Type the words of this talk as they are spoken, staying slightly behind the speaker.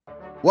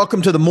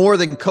Welcome to the More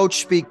Than Coach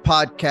Speak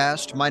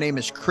podcast. My name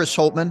is Chris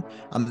Holtman.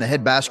 I'm the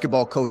head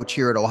basketball coach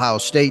here at Ohio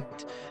State.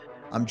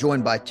 I'm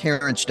joined by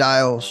Terence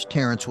Dials.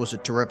 Terence was a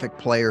terrific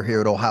player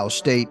here at Ohio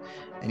State,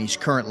 and he's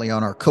currently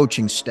on our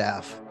coaching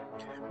staff.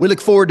 We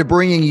look forward to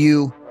bringing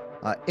you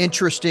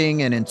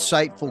interesting and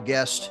insightful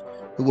guests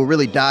who will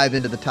really dive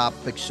into the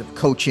topics of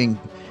coaching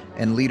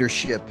and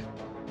leadership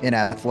in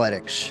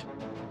athletics.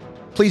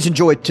 Please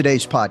enjoy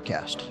today's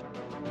podcast.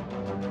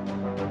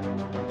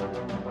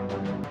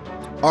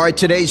 All right,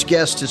 today's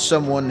guest is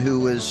someone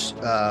who is,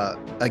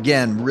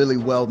 again, really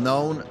well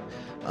known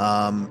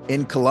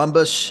in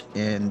Columbus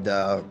and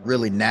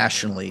really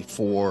nationally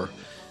for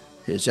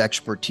his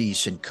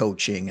expertise in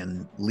coaching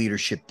and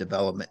leadership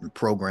development and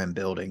program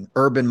building.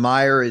 Urban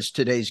Meyer is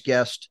today's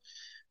guest.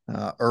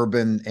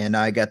 Urban and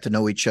I got to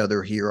know each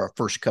other here our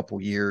first couple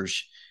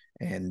years,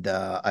 and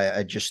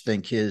I just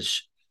think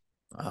his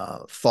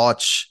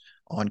thoughts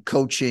on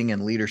coaching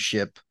and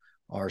leadership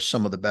are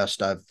some of the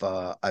best I've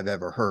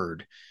ever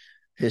heard.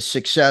 His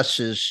success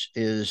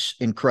is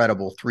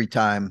incredible.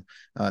 Three-time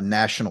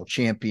national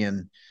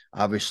champion,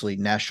 obviously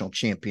national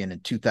champion in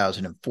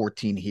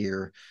 2014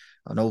 here,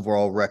 an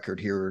overall record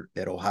here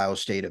at Ohio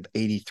State of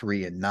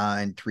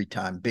 83-9,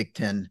 three-time Big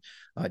Ten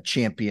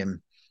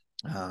champion,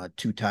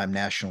 two-time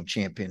national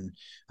champion,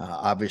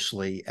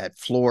 obviously at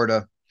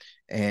Florida,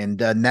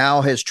 and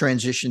now has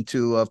transitioned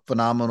to a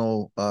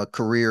phenomenal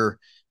career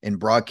in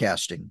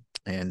broadcasting.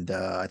 And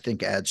I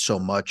think adds so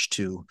much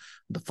to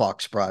the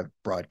Fox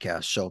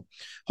broadcast. So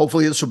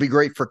hopefully this will be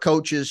great for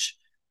coaches,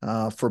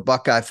 for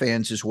Buckeye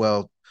fans as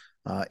well.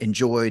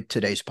 Enjoy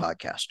today's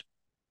podcast.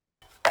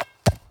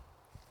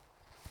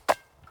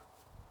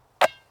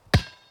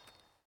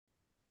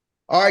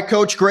 All right,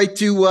 Coach, great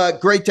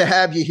to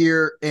have you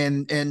here,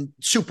 and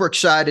super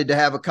excited to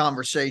have a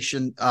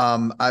conversation.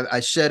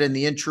 I said in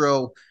the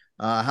intro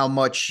how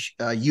much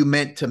you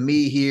meant to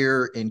me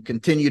here and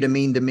continue to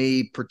mean to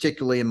me,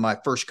 particularly in my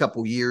first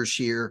couple years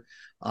here.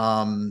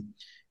 I'm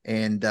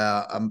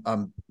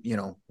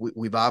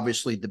we've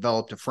obviously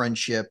developed a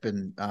friendship,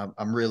 and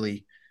I'm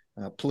really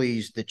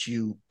pleased that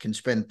you can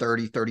spend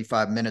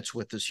 35 minutes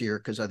with us here,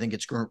 because I think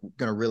it's going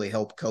to really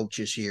help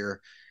coaches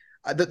here.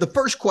 The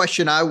first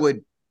question I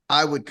would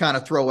kind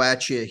of throw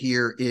at you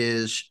here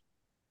is,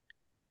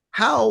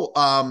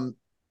 how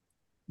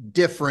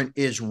different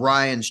is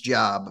Ryan's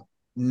job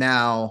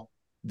now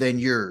than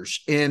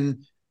yours?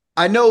 And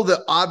I know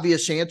the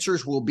obvious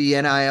answers will be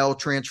NIL,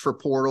 transfer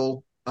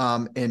portal,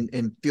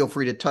 and feel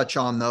free to touch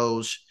on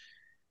those.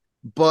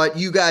 But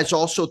you guys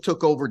also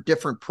took over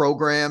different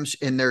programs,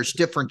 and there's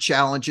different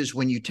challenges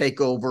when you take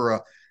over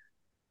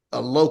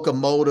a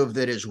locomotive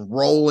that is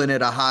rolling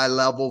at a high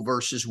level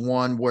versus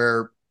one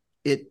where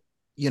the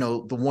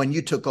one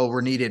you took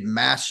over needed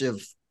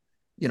massive,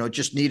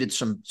 just needed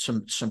some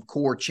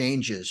core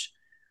changes.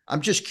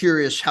 I'm just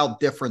curious how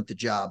different the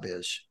job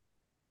is.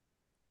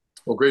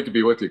 Well, great to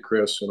be with you,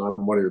 Chris, and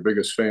I'm one of your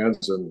biggest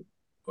fans and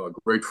a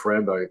great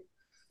friend.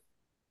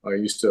 I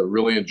used to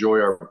really enjoy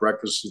our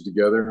breakfasts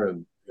together,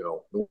 and the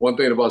one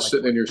thing about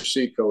sitting in your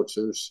seat, Coach,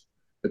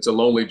 it's a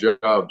lonely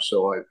job.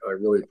 So I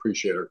really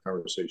appreciate our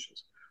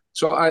conversations.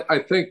 So I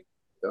think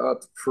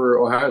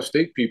for Ohio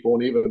State people,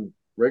 and even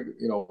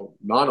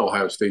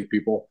non-Ohio State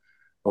people,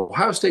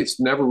 Ohio State's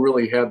never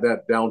really had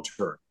that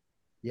downturn.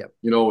 Yep.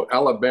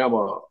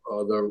 Alabama,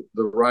 the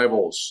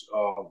rivals,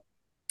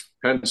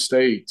 Penn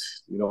State,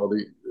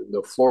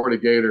 the Florida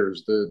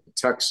Gators, the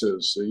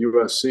Texas, the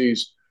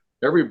USC's,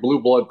 every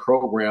blue blood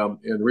program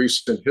in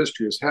recent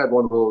history has had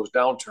one of those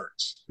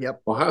downturns.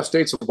 Yep. Ohio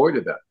State's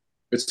avoided that.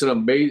 It's an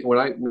amazing,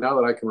 now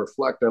that I can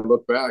reflect, I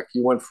look back,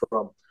 you went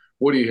from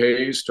Woody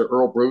Hayes to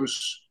Earl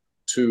Bruce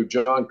to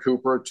John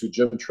Cooper to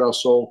Jim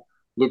Tressel,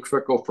 Luke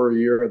Fickell for a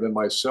year, and then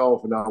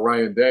myself, and now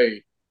Ryan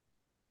Day.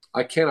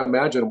 I can't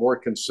imagine a more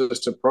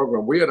consistent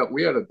program. We had a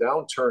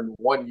downturn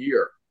 1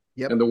 year.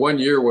 Yep. And the 1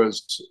 year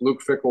was Luke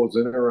Fickell was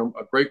interim,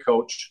 a great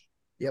coach.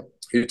 Yep.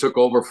 He took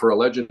over for a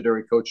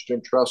legendary coach, Jim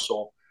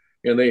Tressel.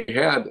 And they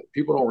had,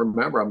 people don't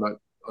remember, I don't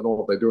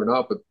know if they do or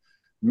not, but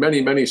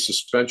many, many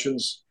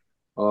suspensions.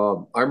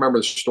 I remember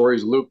the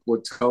stories. Luke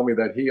would tell me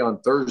that he on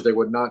Thursday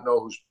would not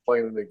know who's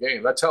playing in the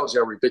game. That tells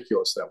you how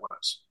ridiculous that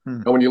was.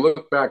 And when you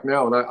look back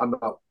now, and I'm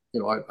not,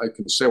 I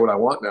can say what I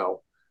want now.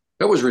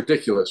 That was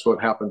ridiculous what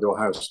happened to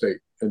Ohio State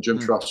and Jim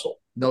Tressel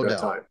at that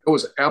time. It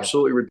was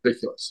absolutely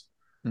ridiculous.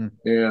 And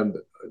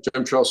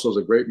Jim Tressel is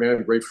a great man,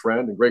 a great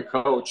friend, and great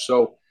coach.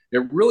 So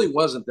it really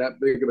wasn't that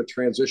big of a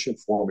transition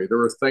for me. There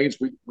were things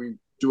we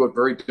do it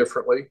very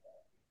differently,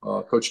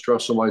 Coach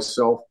Tressel,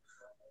 myself,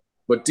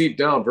 but deep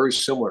down, very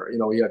similar.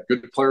 He had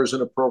good players in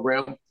the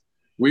program.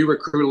 We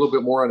recruit a little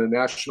bit more on a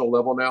national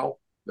level now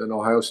than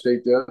Ohio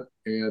State did,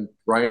 and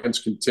Ryan's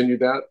continued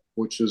that,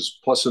 which is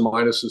plus and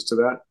minuses to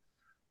that.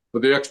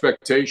 But the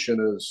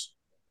expectation is,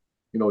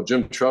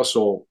 Jim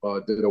Tressel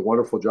did a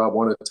wonderful job,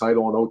 won a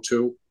title in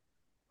 2002.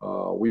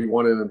 We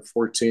won it in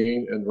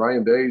 2014. And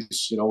Ryan Days,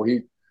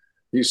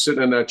 he's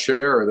sitting in that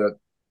chair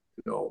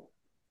that,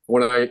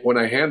 when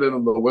I handed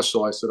him the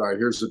whistle, I said, all right,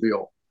 here's the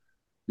deal.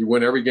 You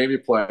win every game you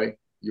play.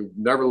 You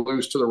never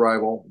lose to the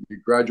rival. You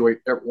graduate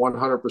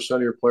 100%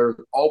 of your players.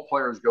 All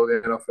players go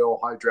to the NFL,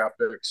 high draft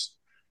picks,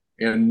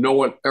 and no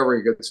one ever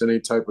gets in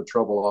any type of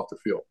trouble off the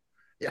field.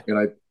 Yeah.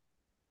 And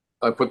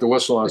I put the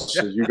whistle on and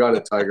says, "You got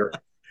it, Tiger."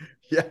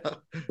 Yeah.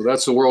 So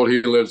that's the world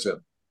he lives in.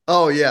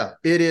 Oh yeah,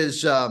 it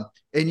is. And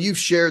you've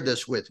shared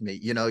this with me.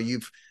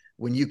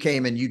 When you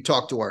came and you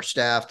talked to our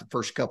staff the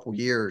first couple of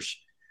years,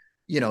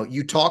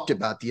 you talked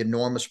about the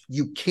enormous.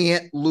 You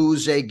can't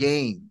lose a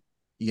game.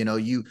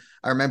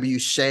 I remember you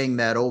saying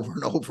that over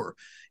and over.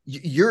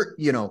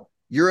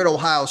 You're at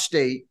Ohio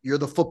State. You're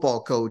the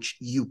football coach.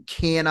 You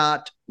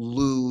cannot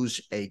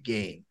lose a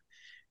game.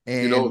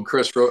 And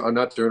Chris wrote,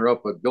 not to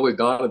interrupt, but Billy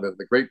Donovan,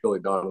 the great Billy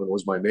Donovan,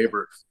 was my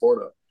neighbor in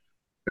Florida.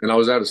 And I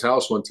was at his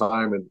house one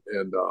time,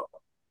 and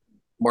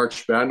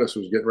March Madness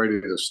was getting ready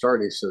to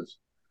start. And he says,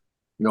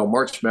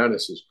 March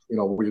Madness is, we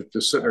were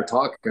just sitting there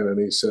talking, and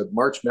he said,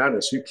 March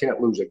Madness, you can't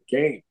lose a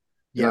game.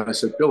 Yeah. And I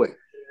said, Billy,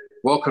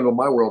 welcome to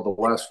my world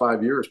the last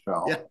 5 years,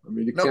 pal. Yeah, I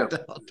mean,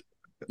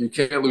 you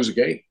can't lose a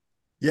game.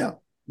 Yeah,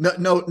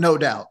 no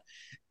doubt.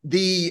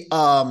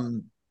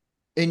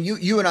 And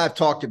you and I've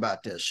talked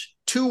about this,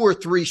 2 or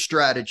 3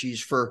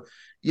 strategies for,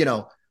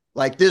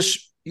 like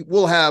this.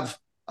 We'll have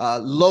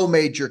low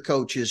major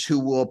coaches who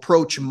will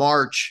approach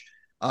March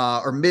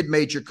or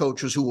mid-major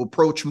coaches who will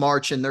approach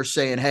March and they're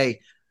saying, hey,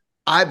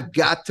 I've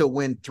got to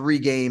win 3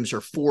 games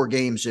or 4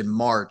 games in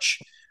March.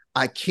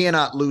 I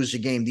cannot lose a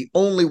game. The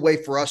only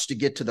way for us to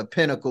get to the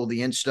pinnacle,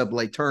 the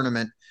NCAA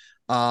tournament,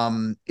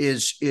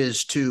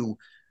 is to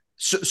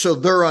so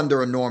they're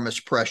under enormous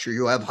pressure.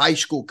 You'll have high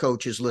school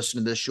coaches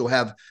listen to this. You'll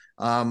have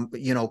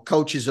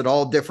coaches at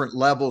all different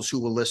levels who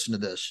will listen to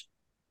this.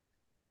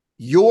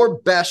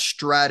 Your best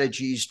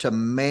strategies to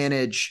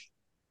manage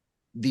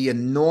the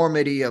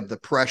enormity of the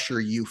pressure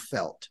you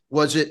felt?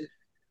 Was it,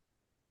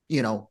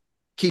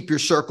 keep your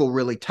circle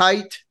really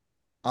tight,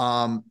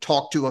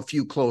 talk to a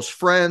few close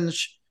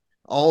friends,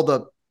 all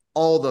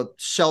the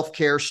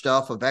self-care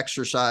stuff of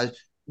exercise?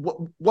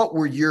 What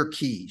were your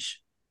keys?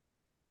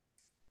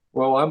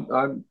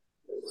 Well,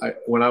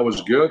 when I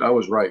was good, I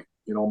was right.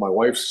 My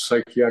wife's a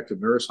psychiatric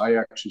nurse. I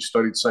actually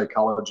studied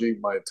psychology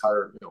my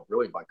entire,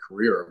 really my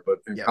career, but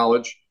in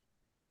college.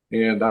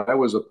 And I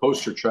was a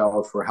poster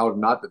child for how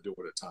not to do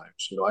it at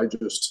times.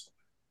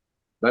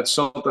 That's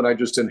something I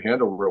just didn't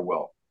handle real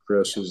well,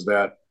 Chris, is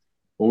that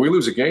when we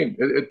lose a game,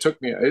 it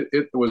took me,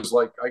 it was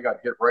like I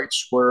got hit right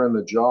square in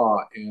the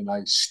jaw and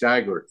I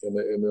staggered.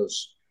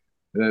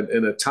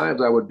 And at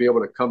times I would be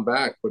able to come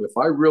back. But if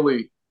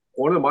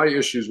one of my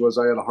issues was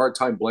I had a hard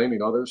time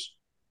blaming others.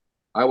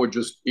 I would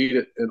just eat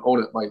it and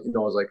own it. I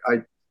was like,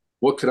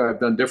 what could I have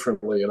done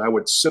differently? And I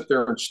would sit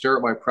there and stare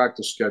at my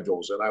practice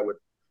schedules and I would,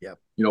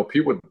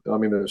 people,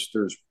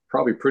 there's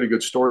probably pretty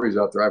good stories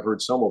out there. I've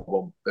heard some of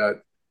them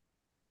that,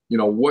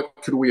 what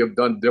could we have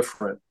done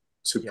different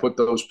to put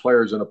those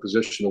players in a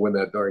position to win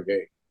that darn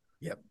game?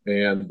 Yep.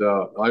 And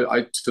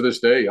I to this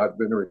day, I've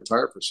been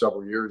retired for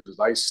several years.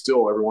 I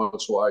still, every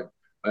once in a while,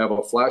 I have a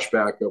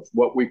flashback of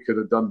what we could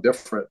have done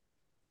different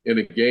in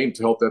a game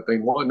to help that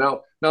thing win.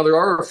 Now there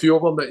are a few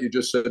of them that you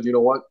just said, you know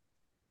what?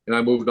 And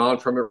I moved on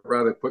from it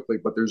rather quickly,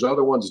 but there's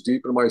other ones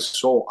deep in my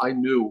soul. I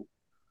knew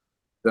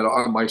that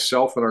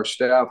myself and our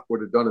staff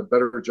would have done a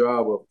better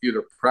job of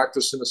either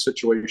practicing the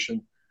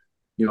situation,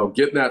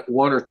 getting that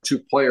 1 or 2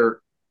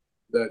 player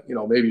that,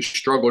 maybe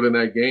struggled in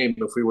that game.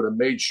 If we would have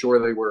made sure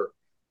they were,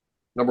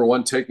 number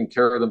one, taking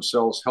care of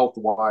themselves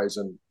health-wise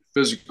and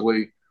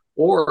physically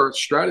or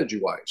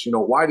strategy-wise.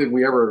 Why did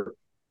we ever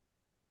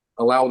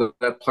allow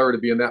that player to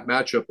be in that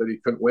matchup that he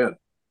couldn't win?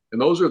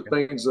 And those are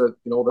things that,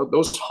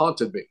 those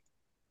haunted me.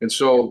 And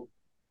so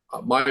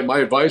my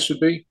advice would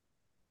be,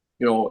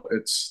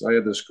 I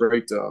had this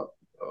great,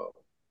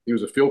 he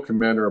was a field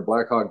commander in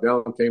Black Hawk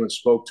Down, came and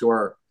spoke to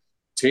our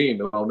team,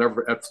 and I'll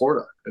never, at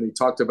Florida. And he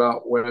talked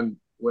about when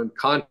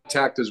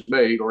contact is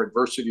made or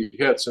adversity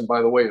hits, and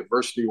by the way,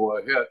 adversity will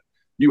hit,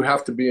 you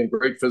have to be in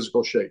great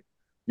physical shape.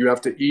 You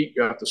have to eat,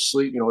 you have to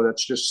sleep,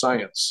 that's just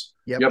science.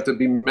 Yep. You have to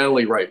be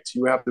mentally right.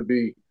 You have to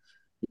be,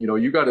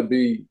 you got to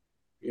be,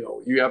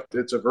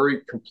 it's a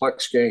very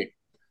complex game.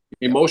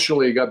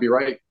 Emotionally, you got to be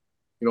right.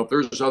 If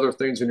there's other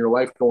things in your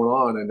life going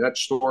on and that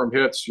storm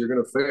hits, you're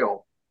going to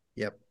fail.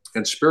 Yep.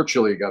 And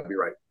spiritually, you got to be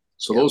right.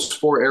 So those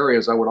 4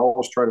 areas I would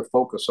always try to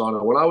focus on.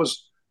 And when I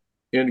was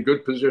in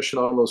good position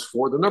on those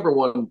 4, the number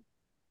one,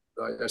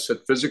 I said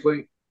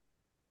physically,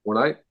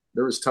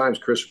 there was times,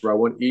 Chris, where I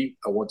wouldn't eat,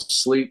 I wouldn't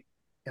sleep.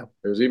 Yep.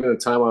 There was even a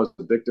time I was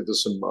addicted to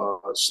some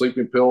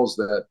sleeping pills.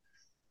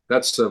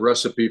 That's the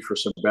recipe for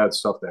some bad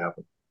stuff to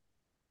happen.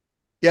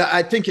 Yeah,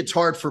 I think it's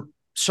hard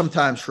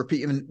sometimes for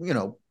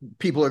people,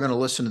 people are going to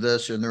listen to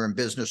this and they're in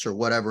business or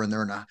whatever, and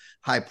they're in a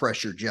high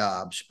pressure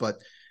jobs, but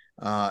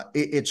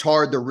it's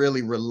hard to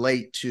really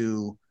relate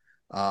to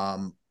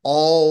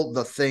all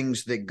the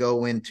things that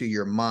go into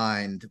your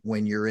mind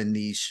when you're in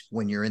these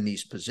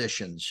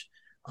positions,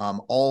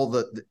 all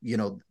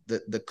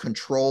the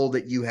control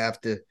that you have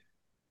to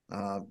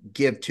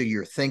give to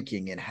your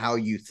thinking and how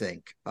you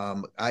think.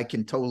 I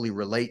can totally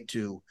relate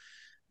to,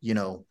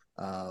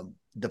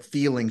 the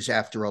feelings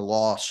after a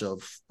loss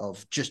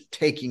of just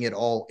taking it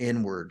all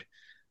inward.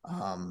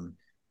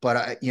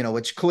 But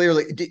it's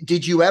clearly,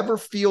 did you ever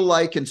feel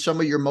like in some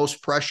of your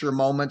most pressure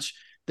moments,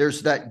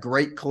 there's that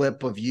great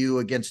clip of you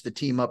against the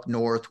team up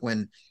north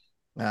when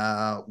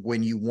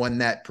you won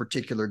that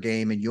particular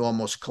game and you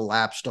almost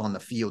collapsed on the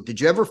field. Did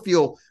you ever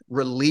feel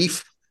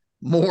relief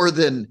more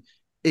than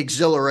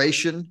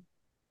exhilaration?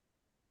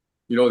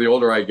 The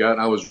older I got,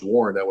 I was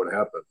warned that would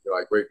happen. I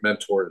had great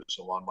mentors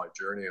along my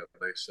journey, and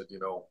they said,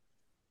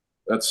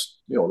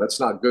 that's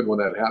not good when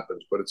that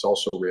happens, but it's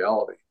also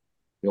reality.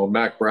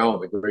 Mac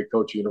Brown, the great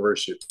coach at the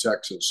University of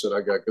Texas, said,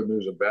 I got good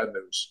news and bad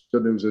news.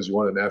 Good news is you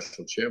won a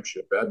national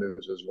championship. Bad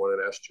news is you won a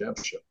national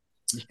championship.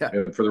 Yeah.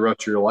 And for the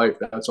rest of your life,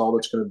 that's all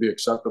that's going to be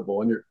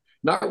acceptable. And you're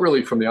not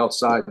really from the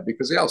outside,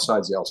 because the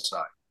outside's the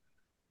outside,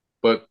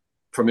 but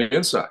from the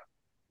inside.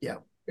 Yeah.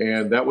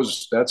 And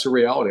that's a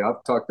reality.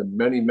 I've talked to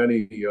many,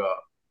 many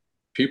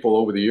people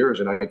over the years,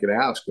 and I can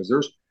ask, because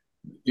there's,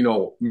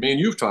 me and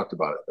you've talked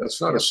about it. That's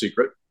not a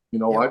secret.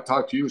 I've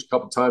talked to you a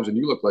couple of times, and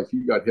you look like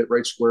you got hit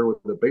right square with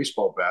a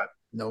baseball bat.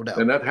 No doubt.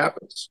 And that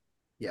happens.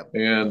 Yeah.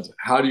 And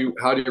how do you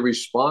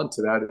respond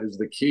to that is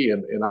the key.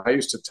 And I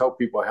used to tell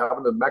people,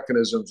 having the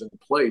mechanisms in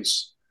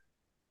place,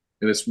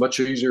 and it's much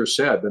easier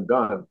said than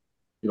done.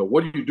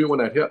 What do you do when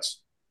that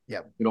hits?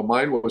 Yeah.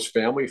 Mine was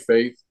family,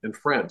 faith, and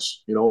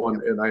friends.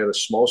 And I had a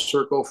small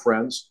circle of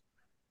friends.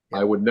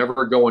 I would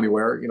never go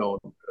anywhere.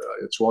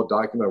 It's well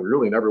documented. I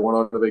really never went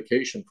on a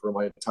vacation for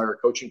my entire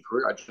coaching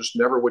career. I just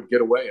never would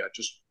get away.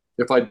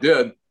 If I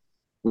did,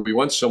 we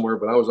went somewhere,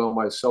 but I was on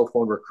my cell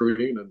phone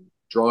recruiting and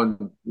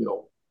drawing,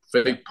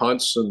 fake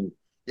punts and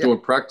doing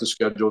practice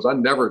schedules. I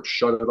never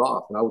shut it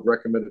off. And I would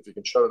recommend, if you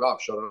can shut it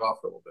off for a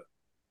little bit.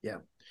 Yeah.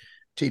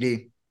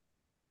 TD.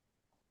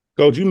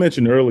 Coach, you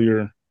mentioned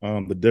earlier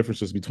the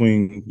differences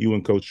between you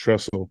and Coach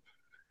Tressel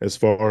as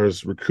far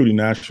as recruiting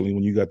nationally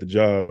when you got the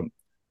job.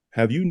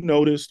 Have you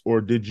noticed,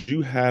 or did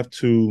you have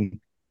to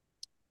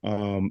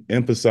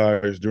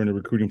emphasize during the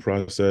recruiting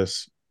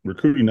process,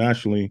 recruiting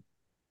nationally,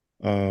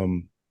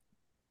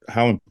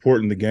 how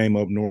important the game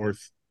up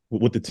north,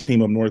 what the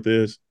team up north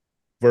is,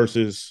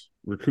 versus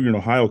recruiting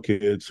Ohio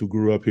kids who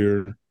grew up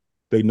here?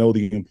 They know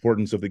the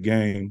importance of the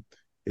game.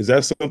 Is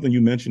that something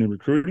you mentioned in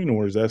recruiting,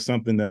 or is that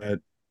something that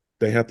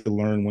they have to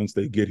learn once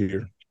they get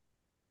here?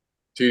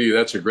 TD,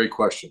 that's a great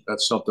question.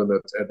 That's something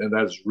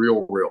that is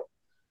real.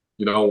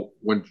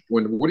 When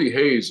Woody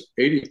Hayes,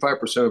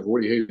 85% of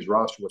Woody Hayes'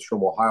 roster was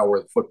from Ohio, or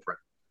the footprint.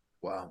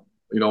 Wow.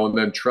 And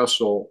then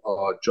Tressel,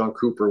 John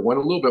Cooper went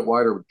a little bit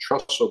wider, but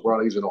Tressel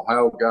he's an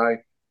Ohio guy.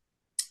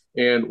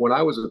 And when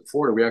I was at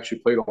Florida, we actually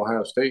played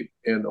Ohio State.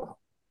 And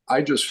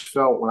I just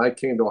felt, when I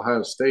came to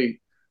Ohio State,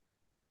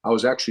 I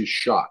was actually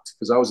shocked,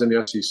 because I was in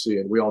the SEC,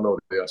 and we all know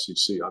the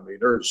SEC. I mean,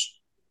 there's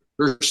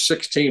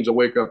 6 teams that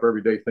wake up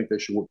every day, think they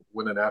should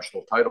win a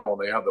national title, and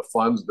they have the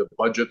funds, the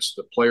budgets,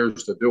 the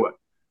players to do it.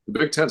 The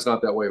Big Ten's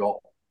not that way at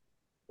all.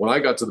 When I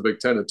got to the Big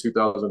Ten in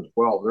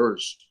 2012, there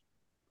was,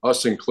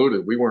 us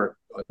included, we weren't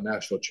a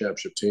national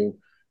championship team.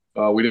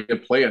 We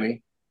didn't play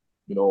any.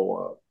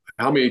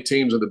 How many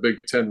teams in the Big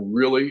Ten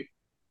really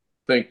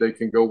think they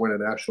can go win a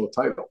national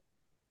title?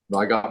 Now,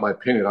 I got my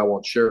opinion. I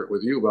won't share it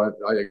with you, but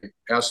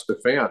I asked the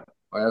fan.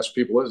 I asked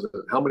people,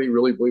 how many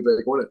really believe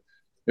they can win it?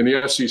 In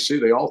the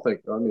SEC, they all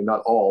think,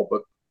 not all,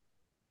 but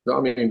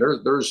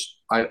there's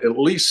at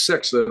least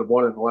 6 that have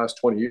won it in the last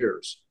 20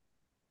 years.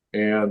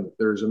 And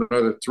there's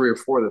another 3 or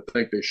 4 that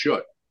think they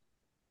should.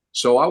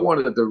 So I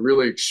wanted to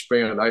really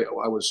expand. I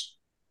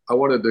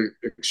wanted to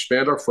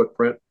expand our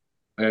footprint.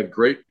 I had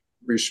great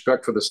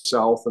respect for the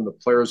South and the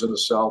players in the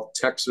South,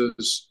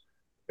 Texas.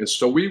 And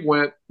so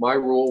my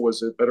rule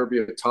was, it better be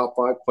a top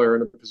 5 player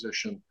in a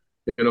position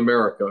in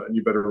America. And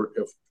you better,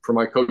 for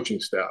my coaching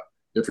staff,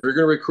 if you're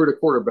going to recruit a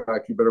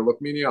quarterback, you better look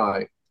me in the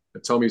eye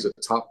and tell me he's a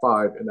top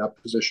 5 in that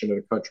position in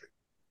the country.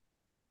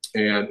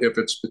 And if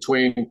it's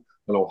between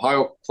an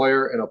Ohio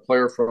player and a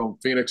player from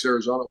Phoenix,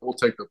 Arizona, we'll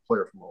take the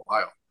player from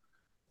Ohio.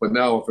 But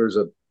now, if there's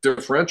a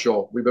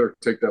differential, we better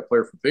take that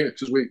player from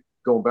Phoenix, because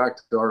going back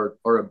to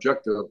our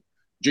objective,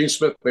 Gene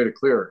Smith made it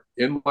clear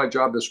in my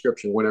job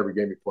description, win every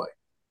game you play.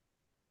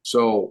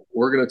 So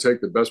we're going to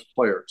take the best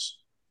players.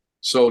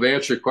 So to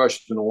answer your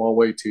question in a long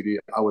way, TD,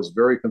 I was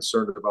very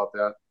concerned about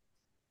that.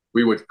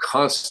 We would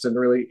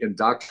constantly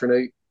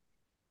indoctrinate.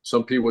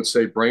 Some people would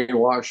say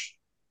brainwash,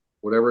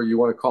 whatever you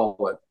want to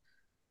call it.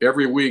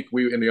 Every week,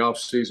 in the off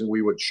season,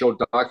 we would show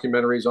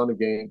documentaries on the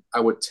game. I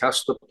would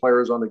test the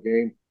players on the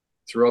game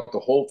throughout the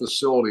whole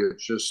facility.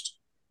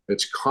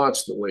 It's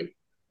constantly,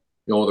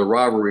 the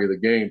rivalry of the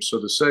game. So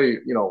to say,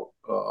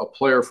 a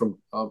player from,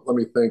 let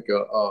me think,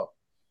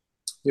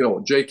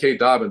 J.K.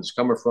 Dobbins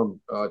coming from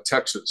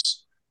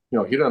Texas,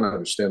 he doesn't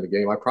understand the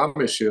game. I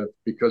promise you,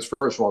 because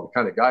first of all, the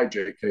kind of guy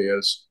J.K.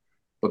 is,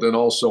 but then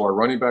also our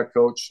running back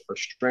coach, our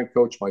strength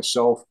coach,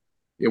 myself,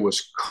 it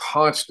was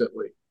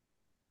constantly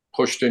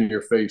pushed in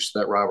your face,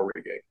 that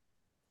rivalry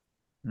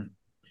game.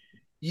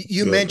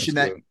 You mentioned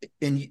that,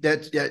 and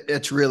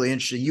that's really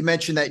interesting. You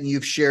mentioned that, and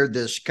you've shared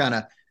this kind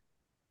of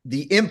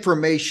the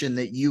information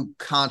that you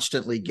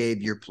constantly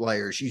gave your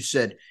players. You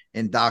said,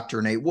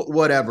 indoctrinate,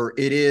 whatever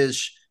it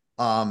is.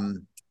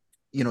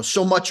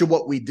 So much of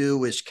what we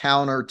do is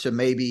counter to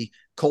maybe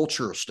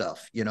cultural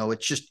stuff.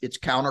 It's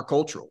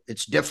countercultural.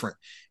 It's different.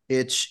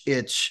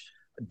 It's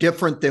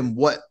different than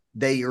what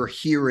they are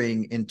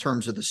hearing in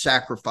terms of the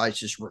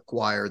sacrifices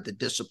required, the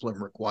discipline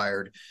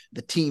required,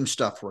 the team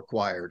stuff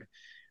required.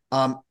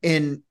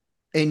 And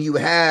you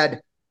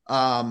had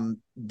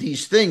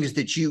these things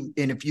that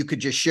and if you could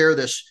just share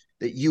this,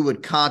 that you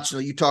would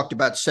constantly, you talked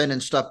about sending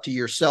stuff to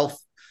yourself,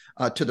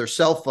 to their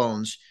cell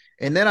phones.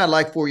 And then I'd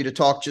like for you to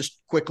talk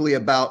just quickly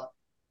about,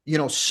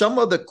 some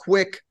of the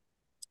quick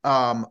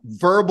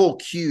verbal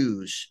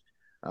cues,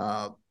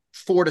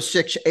 4 to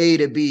 6, A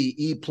to B,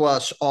 E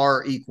plus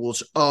R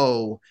equals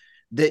O,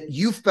 that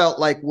you felt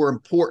like were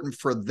important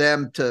for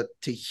them to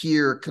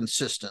hear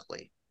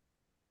consistently.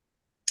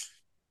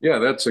 Yeah,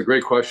 that's a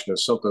great question.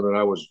 It's something that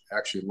I was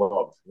actually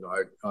loved.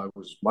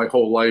 My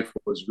whole life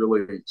was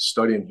really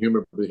studying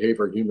human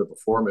behavior, human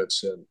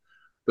performance, and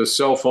the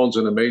cell phone's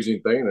an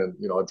amazing thing. And,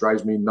 it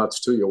drives me nuts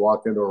too. You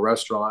walk into a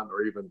restaurant,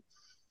 or even,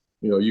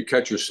 you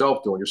catch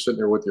yourself doing, you're sitting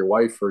there with your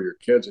wife or your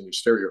kids and you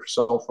stare at your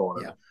cell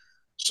phone. Yeah.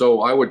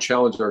 So I would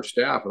challenge our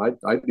staff, and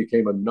I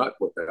became a nut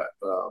with that.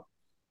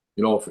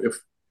 If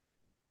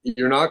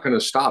you're not going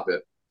to stop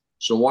it,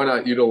 so why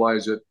not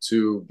utilize it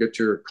to get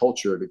your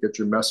culture, to get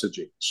your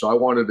messaging? So I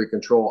wanted to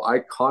control. I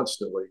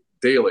constantly,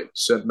 daily,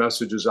 sent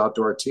messages out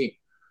to our team.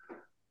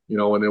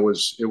 And it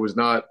was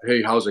not,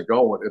 hey, how's it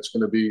going? It's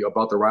going to be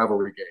about the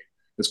rivalry game.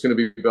 It's going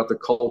to be about the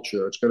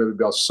culture. It's going to be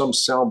about some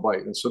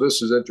soundbite. And so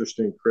this is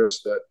interesting,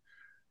 Chris, that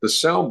the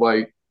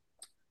soundbite,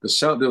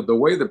 the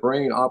way the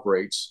brain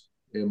operates,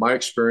 in my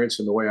experience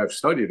and the way I've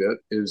studied it,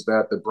 is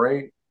that the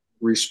brain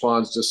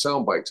responds to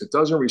sound bites. It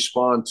doesn't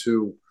respond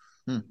to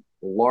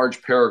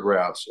large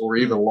paragraphs or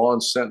even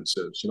long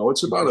sentences.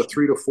 It's about a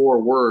 3 to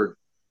 4 word.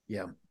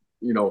 Yeah.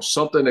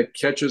 Something that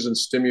catches and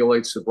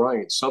stimulates the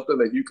brain, something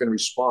that you can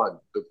respond.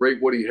 The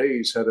great Woody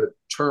Hayes had a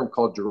term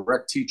called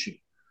direct teaching.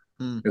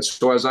 And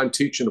so as I'm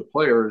teaching the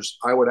players,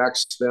 I would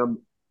ask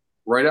them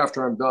right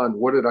after I'm done,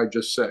 what did I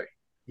just say?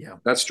 Yeah.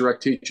 That's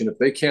direct teaching. If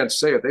they can't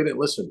say it, they didn't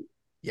listen to you.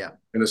 Yeah.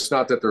 And it's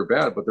not that they're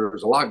bad, but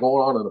there's a lot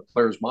going on in the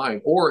player's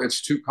mind, or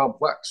it's too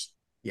complex.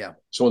 Yeah.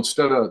 So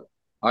instead of,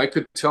 I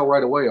could tell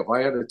right away if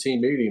I had a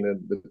team meeting,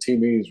 and the team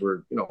meetings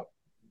were,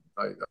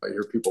 I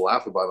hear people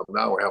laugh about them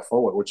now or have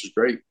fun with, which is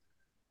great,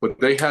 but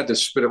they had to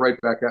spit it right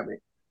back at me.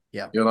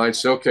 Yeah. And I'd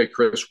say, okay,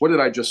 Chris, what did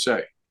I just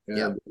say?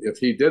 And if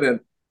he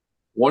didn't,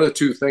 one of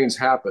two things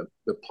happened.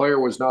 The player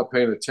was not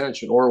paying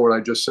attention, or what I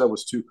just said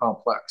was too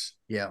complex.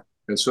 Yeah.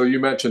 And so you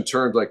mentioned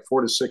terms like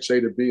 4 to 6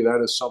 A to B.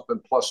 That is something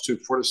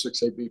 +2, 4 to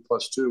 6 A B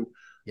 +2.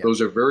 Yeah.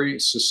 Those are very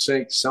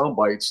succinct sound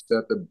bites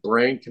that the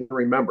brain can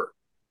remember.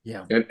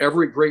 Yeah. And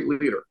every great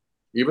leader,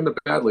 even the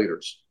bad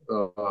leaders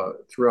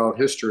throughout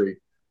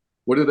history,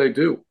 what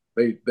do?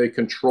 They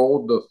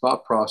controlled the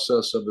thought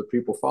process of the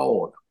people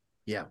following them.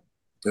 Yeah.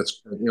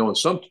 It's,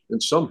 in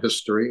some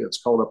history,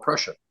 it's called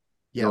oppression.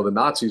 Yeah. The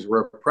Nazis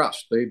were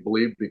oppressed. They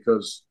believed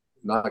because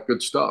not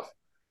good stuff.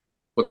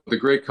 But the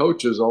great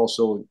coaches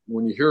also,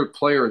 when you hear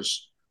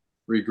players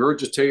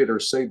regurgitate or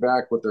say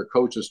back what their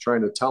coach is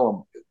trying to tell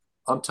them,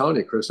 I'm telling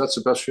you, Chris, that's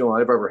the best feeling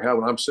I've ever had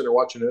when I'm sitting there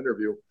watching an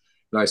interview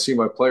and I see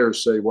my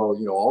players say, well,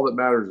 all that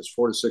matters is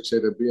 4 to 6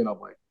 A to B. And I'm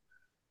like,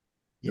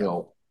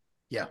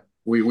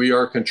 we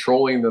are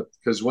controlling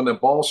because when the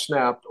ball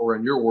snapped, or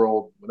in your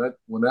world,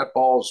 when that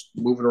ball's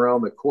moving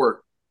around the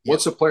court,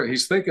 what's the player?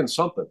 He's thinking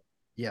something.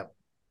 Yeah.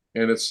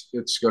 And it's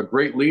a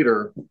great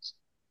leader,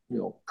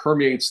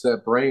 permeates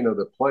that brain of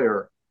the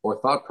player or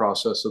thought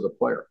process of the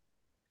player.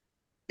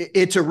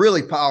 It's a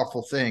really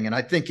powerful thing. And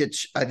I think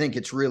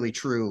it's really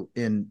true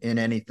in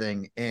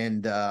anything.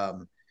 And,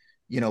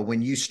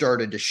 when you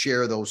started to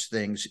share those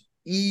things,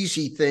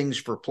 easy things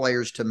for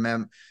players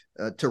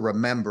to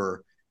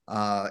remember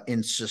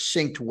in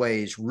succinct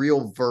ways,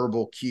 real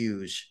verbal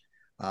cues.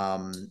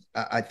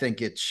 I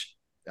think it's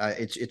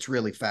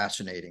really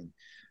fascinating.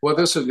 Well,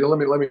 this is, let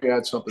me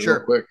add something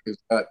real quick, is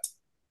that,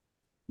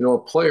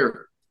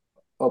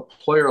 a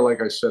player,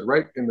 like I said,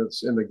 right in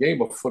the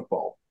game of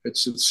football,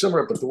 it's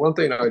similar, but the one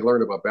thing I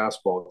learned about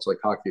basketball, it's like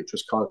hockey, it's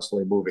just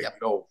constantly moving. Yep.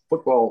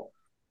 Football,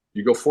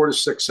 you go 4 to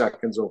 6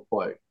 seconds of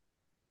play.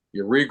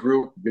 You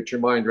regroup, get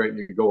your mind right, and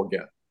you go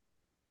again.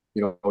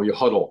 You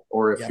huddle,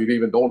 or if you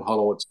even don't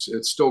huddle,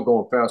 it's still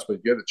going fast, but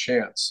you get a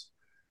chance.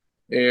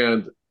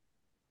 And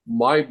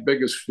my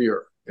biggest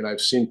fear, and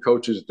I've seen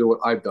coaches do it,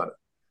 I've done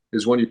it,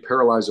 is when you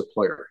paralyze a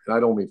player. And I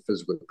don't mean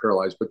physically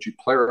paralyze, but you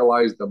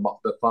paralyze the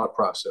thought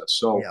process.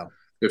 So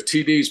if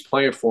TD's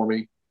playing for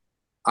me,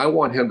 I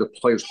want him to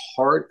play as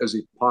hard as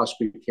he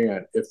possibly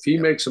can. If he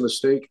makes a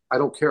mistake, I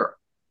don't care.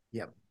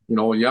 Yeah.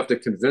 You have to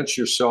convince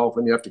yourself,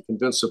 and you have to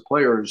convince the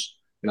players.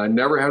 And I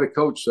never had a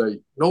coach say,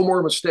 no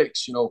more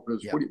mistakes,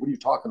 because what are you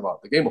talking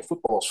about? The game of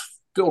football is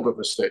filled with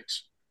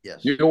mistakes.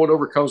 Yes. You know what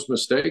overcomes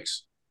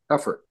mistakes?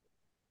 Effort.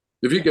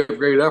 If you give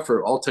great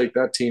effort, I'll take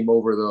that team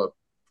over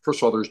first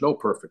of all, there's no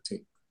perfect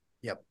team.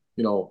 Yep.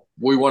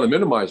 We want to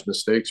minimize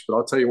mistakes, but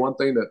I'll tell you one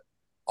thing that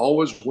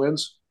always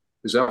wins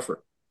is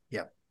effort.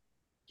 Yeah.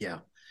 Yeah.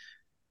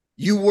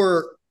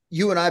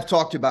 You and I've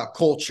talked about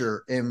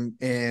culture and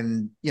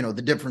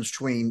the difference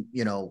between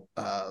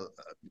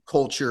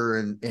culture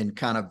and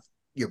kind of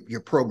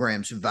your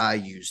program's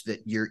values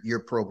that your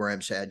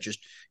programs had, just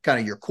kind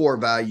of your core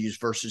values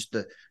versus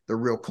the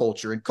real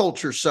culture. And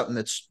culture is something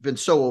that's been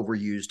so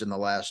overused in the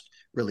last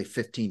really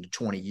 15 to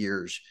 20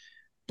 years.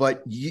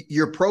 But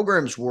your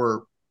programs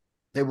were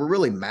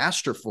really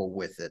masterful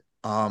with it.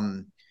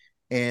 And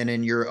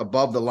in your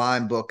Above the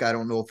Line book, I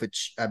don't know if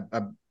it's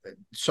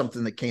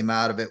something that came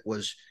out of it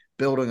was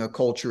building a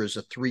culture is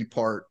a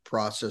 3-part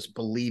process: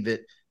 believe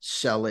it,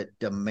 sell it,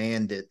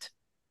 demand it.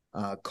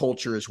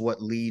 Culture is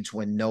what leads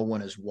when no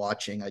one is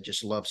watching. I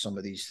just love some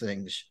of these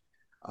things.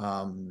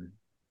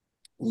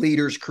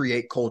 Leaders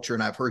create culture,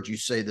 and I've heard you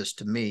say this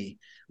to me.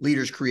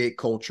 Leaders create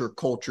culture.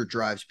 Culture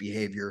drives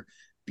behavior.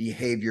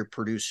 Behavior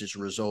produces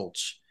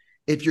results.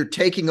 If you're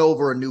taking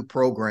over a new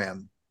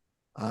program,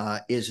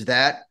 is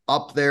that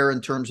up there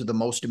in terms of the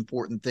most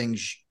important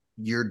things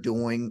you're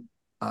doing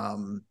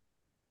in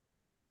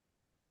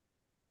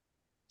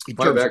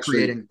terms of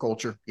creating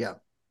culture? Yeah.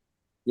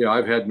 Yeah,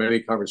 I've had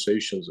many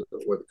conversations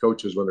with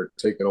coaches when they're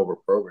taking over a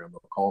program. They'll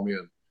call me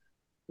in.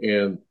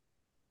 And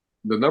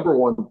the number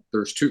one,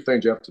 there's 2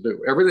 things you have to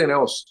do. Everything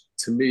else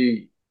to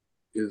me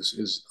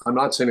is I'm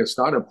not saying it's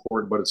not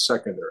important, but it's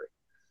secondary.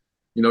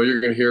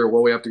 You're going to hear,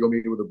 well, we have to go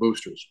meet with the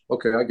boosters.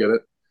 Okay, I get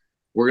it.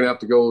 We're going to have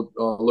to go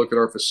look at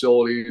our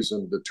facilities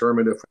and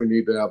determine if we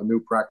need to have new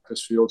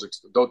practice fields.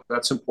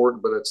 That's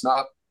important, but it's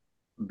not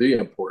the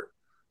important.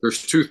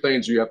 There's 2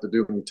 things you have to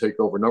do when you take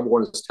over. Number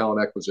one is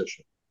talent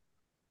acquisition.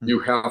 You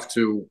have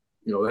to,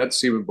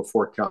 that's even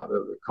before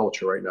the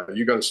culture right now.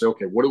 You got to say,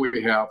 okay, what do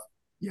we have?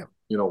 Yeah.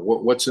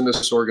 What's in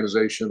this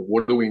organization?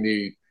 What do we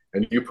need?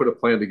 And you put a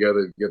plan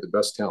together to get the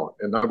best talent.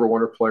 And number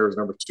 1 are players.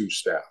 Number 2,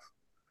 staff.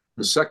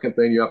 The second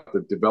thing, you have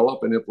to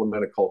develop and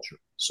implement a culture.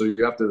 So you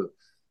have to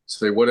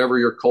say whatever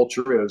your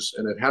culture is,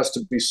 and it has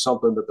to be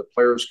something that the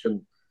players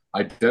can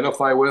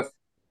identify with.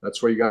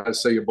 That's where you got to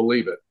say you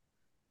believe it.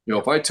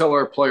 If I tell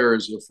our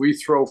players, if we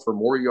throw for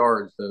more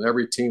yards than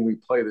every team we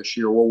play this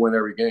year, we'll win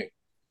every game.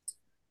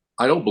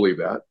 I don't believe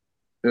that.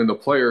 And the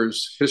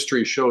players'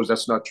 history shows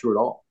that's not true at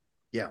all.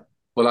 Yeah.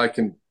 But I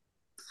can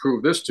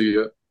prove this to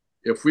you.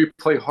 If we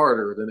play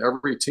harder than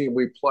every team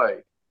we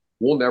play,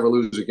 we'll never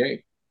lose a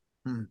game.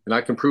 And I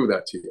can prove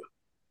that to you.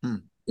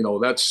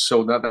 That's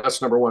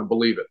number 1,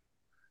 believe it.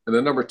 And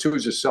then number 2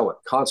 is just sell it.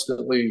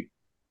 Constantly,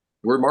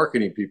 we're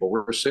marketing people.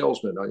 We're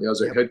salesmen.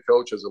 As a head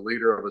coach, as a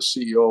leader, of a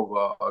CEO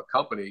of a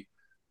company,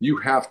 you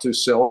have to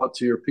sell it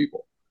to your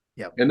people.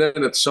 Yep. And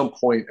then at some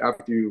point,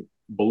 after you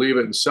believe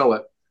it and sell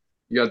it,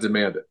 you got to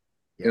demand it.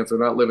 Yep. And if they're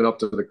not living up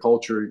to the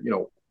culture,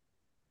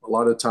 a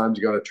lot of times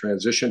you got to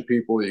transition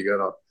people. You got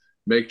to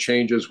make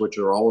changes, which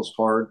are always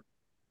hard.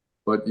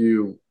 But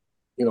you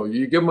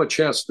give them a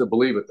chance to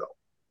believe it, though.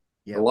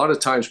 Yep. A lot of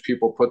times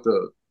people put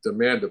the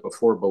demand it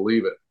before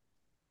believe it.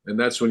 And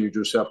that's when you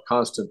just have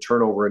constant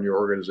turnover in your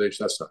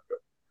organization. That's not good.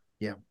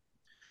 Yeah.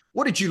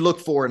 What did you look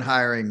for in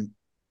hiring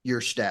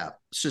your staff,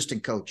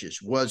 assistant coaches?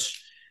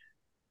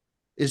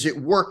 Is it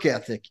work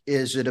ethic?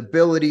 Is it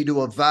ability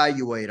to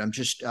evaluate?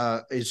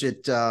 Is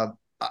it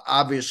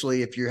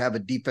obviously, if you have a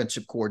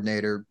defensive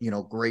coordinator,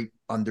 great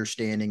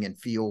understanding and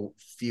feel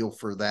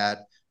for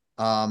that.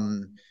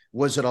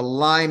 Was it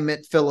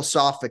alignment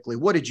philosophically?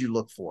 What did you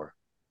look for?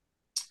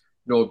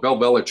 Bill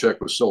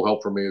Belichick was so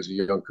helpful for me as a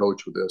young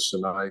coach with this.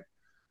 And I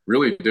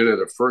really did it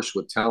at first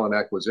with talent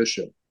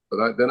acquisition.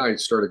 But then I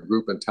started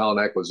grouping talent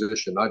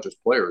acquisition, not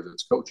just players,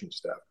 it's coaching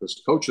staff.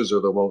 Because coaches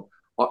are the one,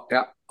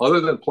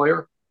 other than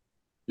player,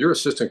 your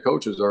assistant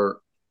coaches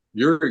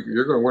you're going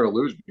to win or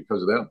lose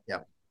because of them. Yeah.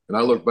 And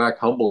I look back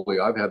humbly,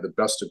 I've had the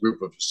best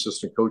group of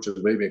assistant coaches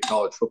maybe in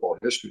college football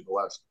history in the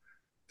last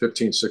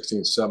 15,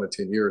 16,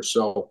 17 years.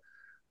 So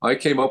I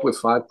came up with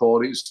 5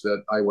 qualities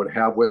that I would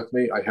have with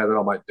me. I had it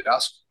on my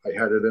desk. I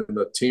had it in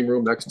the team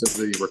room next to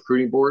the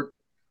recruiting board.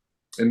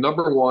 And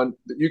number 1,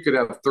 you could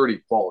have 30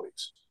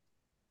 qualities.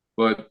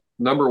 But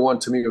number 1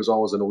 to me was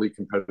always an elite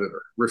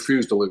competitor.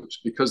 Refuse to lose,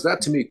 because that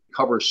to me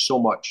covers so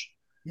much.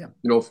 Yeah.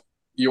 If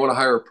you want to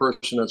hire a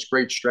person that's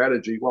great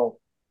strategy, well,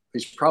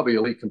 he's probably an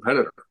elite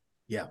competitor.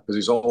 Yeah. Because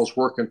he's always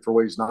working for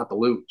ways not to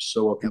lose.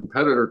 So a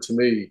competitor to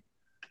me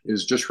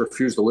is just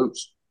refuse to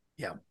lose.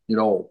 Yeah.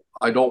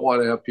 I don't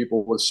want to have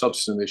people with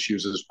substance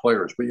issues as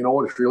players. But you know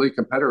what? If you're an elite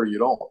competitor, you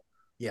don't.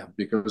 Yeah.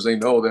 Because they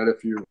know that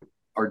if you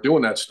are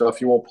doing that stuff,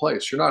 you won't play.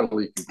 So you're not an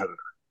elite competitor.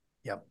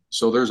 Yep.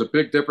 So there's a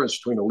big difference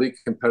between an elite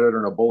competitor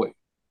and a bully.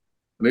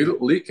 An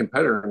elite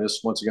competitor, and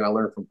this, once again, I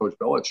learned from Coach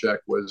Belichick,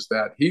 was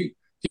that he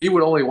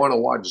would only want to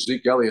watch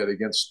Zeke Elliott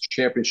against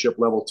championship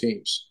level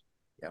teams.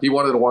 Yep. He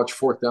wanted to watch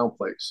 4th down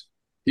plays.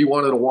 He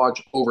wanted to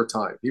watch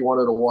overtime. He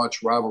wanted to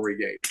watch rivalry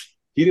games.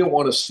 He didn't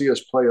want to see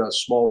us play a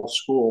small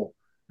school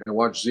and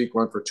watch Zeke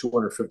run for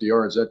 250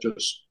 yards.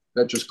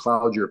 That just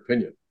clouds your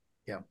opinion.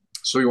 Yeah.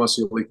 So you want to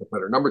see a elite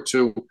competitor. Number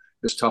 2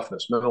 is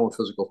toughness, mental and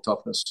physical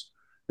toughness.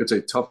 It's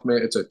a tough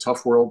man. It's a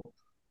tough world.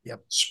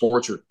 Yep.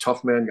 Sports are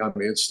tough men. I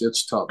mean,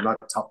 it's tough. Not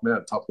tough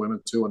men, tough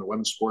women too in the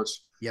women's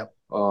sports. Yep.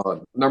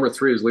 Number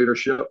 3 is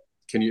leadership,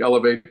 can you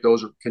elevate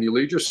those? Can you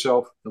lead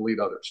yourself and lead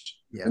others?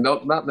 Yeah. And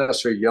not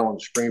necessarily yell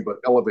and scream, but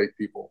elevate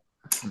people.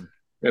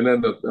 And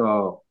then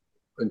the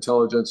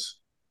intelligence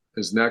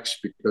is next,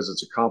 because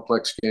it's a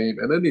complex game.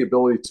 And then the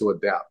ability to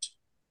adapt.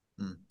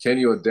 Can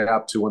you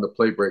adapt to when the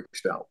play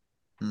breaks down?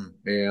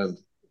 And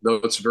though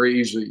it's very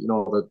easy,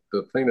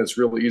 the thing that's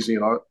really easy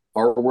in our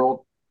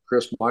world,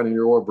 Chris, mine and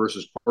your world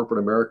versus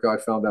corporate America, I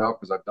found out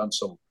because I've done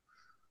some,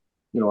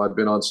 I've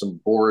been on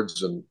some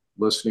boards and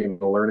listening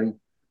and learning.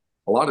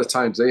 A lot of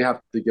times they have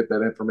to get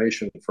that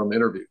information from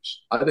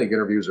interviews. I think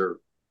interviews are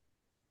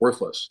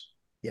worthless.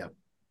 Yeah.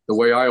 The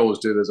way I always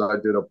did is I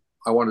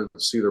wanted to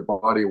see their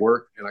body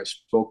work, and I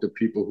spoke to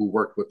people who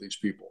worked with these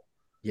people.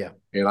 Yeah.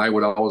 And I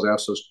would always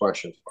ask those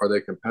questions. Are they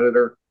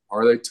competitor?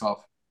 Are they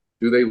tough?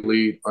 Do they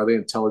lead? Are they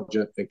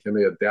intelligent? And can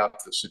they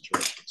adapt to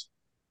situations?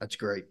 That's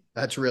great.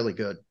 That's really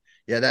good.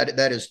 Yeah,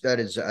 that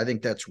is. I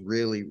think that's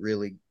really,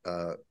 really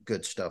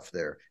good stuff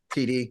there.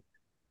 TD.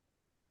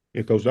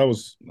 Yeah, Coach, I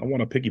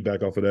want to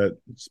piggyback off of that.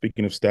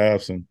 Speaking of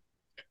staffs and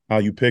how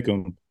you pick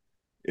them,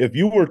 if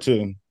you were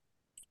to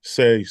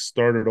say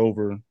started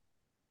over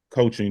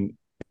coaching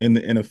in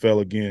the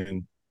NFL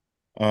again,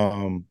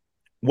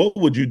 what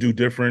would you do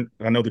different?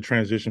 I know the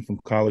transition from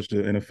college to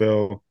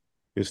NFL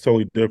is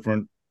totally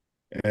different.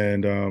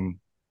 And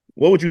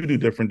what would you do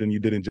different than you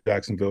did in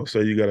Jacksonville?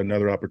 Say you got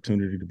another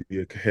opportunity to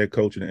be a head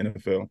coach in the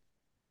NFL.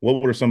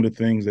 What were some of the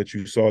things that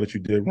you saw that you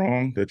did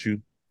wrong that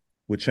you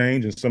would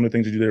change, and some of the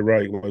things that you did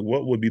right? Like,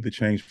 what would be the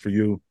change for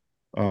you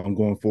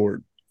going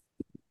forward?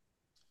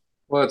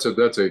 Well, that's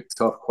a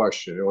tough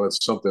question.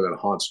 It's something that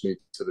haunts me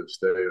to this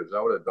day. Is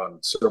I would have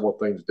done several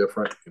things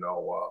different.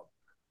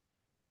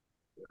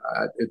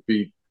 It'd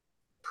be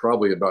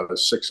probably about a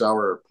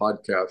 6-hour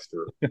podcast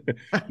or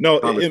no,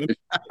 and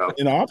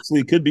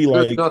obviously it could be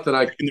like nothing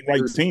in the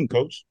right team,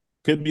 Coach.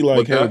 Could be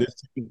like, hey, this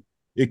team,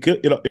 it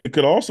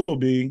could also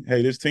be,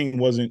 hey, this team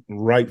wasn't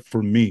right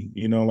for me.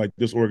 Like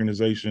this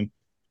organization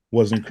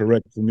wasn't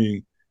correct for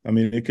me. I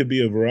mean, it could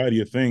be a variety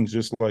of things,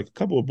 just like a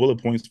couple of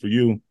bullet points for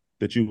you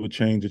that you would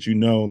change, that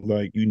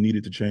like you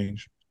needed to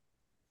change.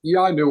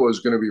 Yeah, I knew it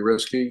was going to be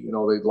risky.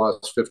 They'd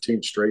lost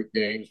 15 straight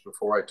games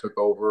before I took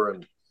over,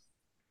 and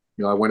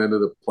I went into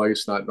the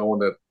place not knowing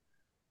that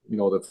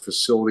the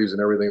facilities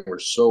and everything were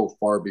so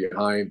far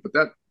behind. But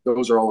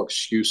those are all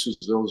excuses.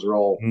 Those are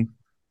all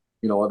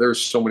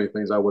there's so many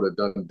things I would have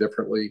done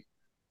differently.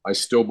 I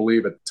still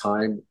believe at the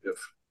time, if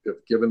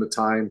given the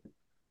time,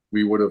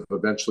 we would have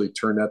eventually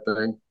turned that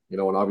thing. And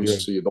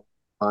obviously you don't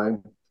have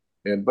time,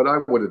 but I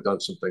would have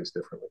done some things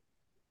differently.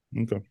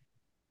 Okay.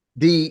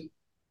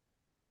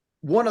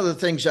 One of the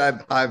things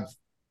I've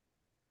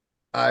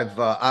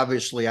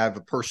obviously I have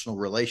a personal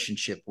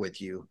relationship with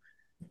you.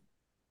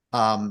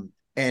 And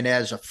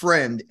as a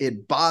friend,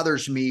 it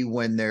bothers me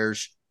when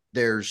there's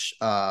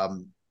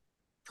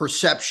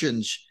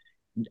perceptions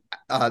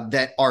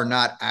that are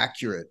not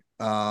accurate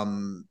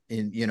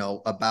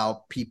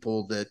about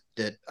people that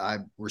I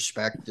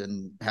respect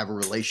and have a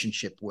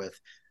relationship with.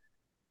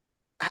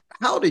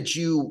 How did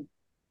you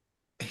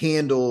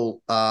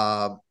handle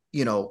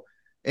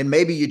and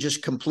maybe you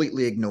just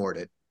completely ignored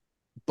it,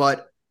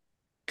 but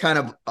kind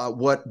of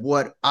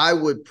what I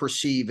would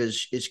perceive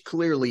is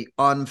clearly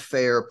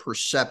unfair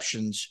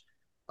perceptions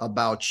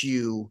about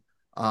you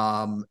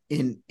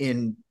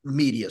in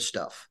media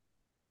stuff?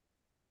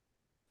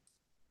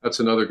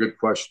 That's another good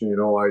question.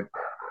 I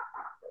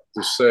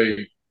just say,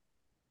 I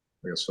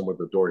got someone at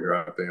the door here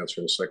I have to answer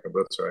in a second,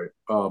 but that's all right.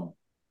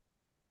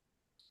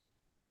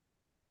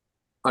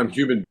 I'm a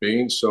human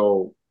being,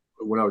 so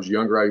when I was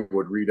younger, I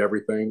would read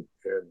everything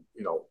and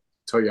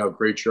tell you how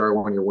great you are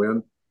when you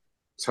win,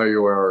 tell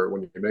you are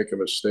when you make a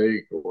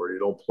mistake or you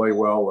don't play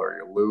well or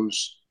you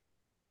lose.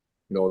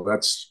 And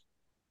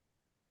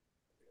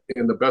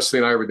the best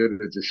thing I ever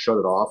did is just shut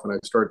it off. And I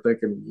started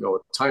thinking,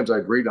 at times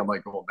I'd read, I'm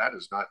like, oh, that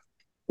is not,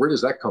 where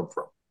does that come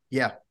from?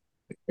 Yeah.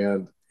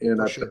 And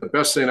the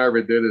best thing I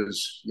ever did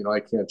is, I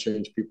can't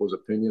change people's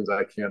opinions.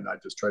 I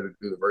just try to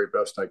do the very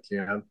best I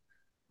can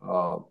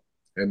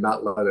and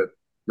not let it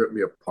rip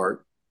me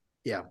apart.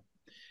 Yeah.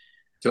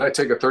 Can I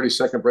take a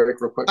 30-second break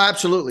real quick?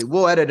 Absolutely.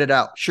 We'll edit it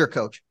out. Sure,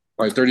 Coach.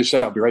 All right, 30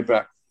 seconds. I'll be right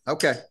back.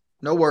 Okay.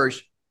 No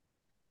worries.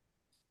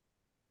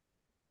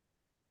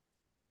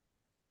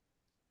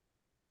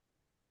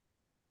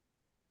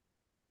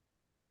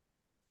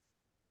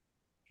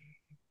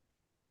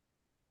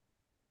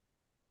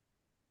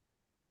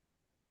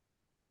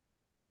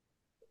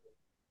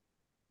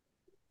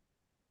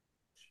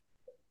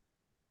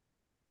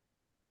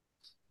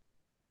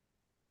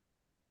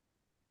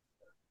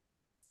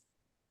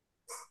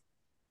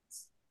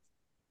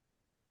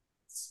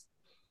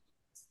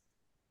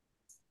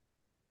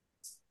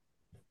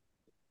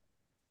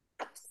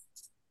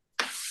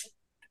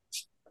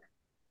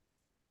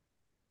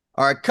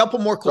 All right, couple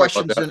more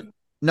questions.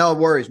 No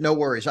worries, no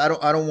worries. I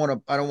don't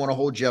want to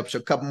hold you up. So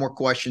a couple more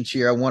questions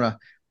here. I want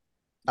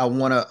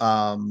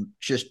to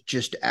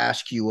just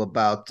ask you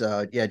about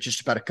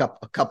just about a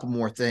couple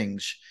more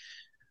things.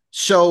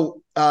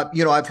 So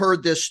I've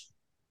heard this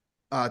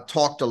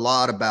talked a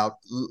lot about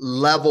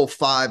level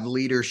 5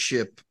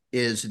 leadership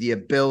is the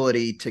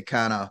ability to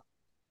kind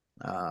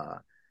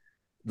of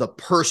the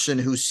person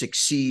who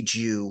succeeds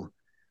you,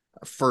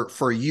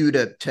 for you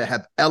to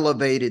have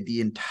elevated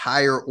the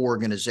entire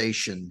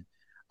organization,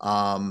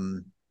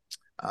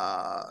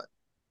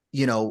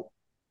 you know,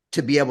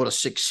 to be able to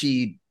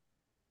succeed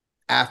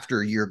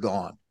after you're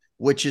gone,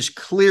 which is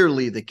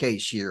clearly the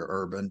case here,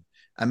 Urban.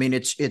 I mean,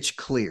 it's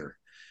clear.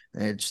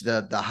 It's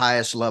the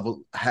highest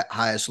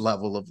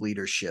level of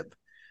leadership.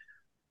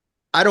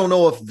 I don't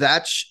know if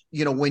that's,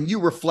 you know, when you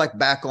reflect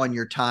back on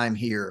your time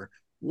here,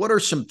 what are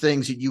some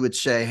things that you would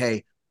say,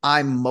 hey,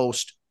 I'm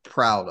most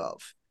proud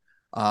of?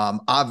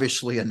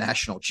 Obviously a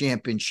national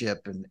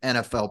championship and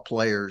NFL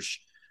players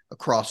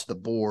across the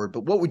board,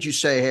 but what would you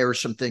say, hey, are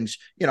some things,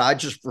 you know, I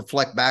just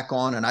reflect back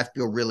on and I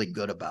feel really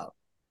good about?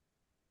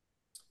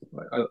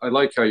 I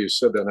like how you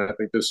said that, and I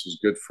think this is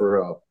good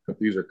for if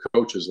these are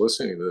coaches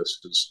listening to this.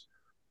 Is,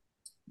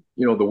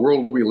 you know, the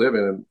world we live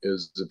in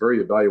is very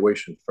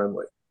evaluation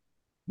friendly.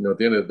 You know, at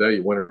the end of the day,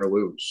 you win or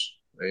lose,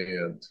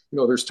 and you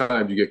know, there's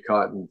times you get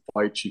caught in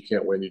fights you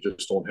can't win. You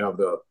just don't have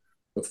the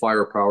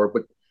firepower.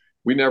 But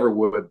we never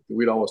would.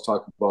 We'd always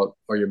talk about,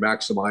 are you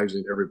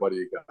maximizing everybody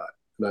you got,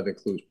 and that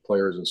includes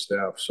players and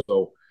staff.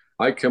 So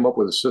I came up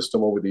with a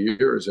system over the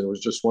years, and it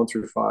was just 1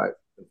 through 5.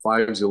 And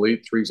 5 is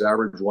elite, 3 is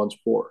average, 1's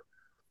poor.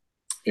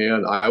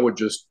 And I would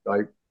just,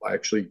 I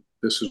actually,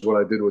 this is what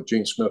I did with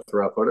Gene Smith,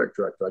 our athletic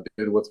director. I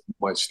did it with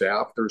my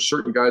staff. There's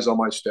certain guys on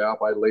my staff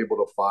I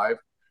labeled a 5,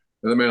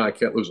 and the man, I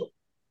can't lose them.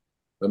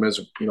 That means,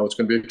 you know, it's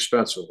going to be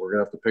expensive. We're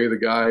going to have to pay the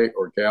guy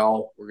or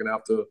gal. We're going to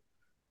have to,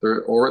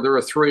 they're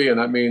a 3, and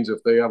that means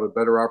if they have a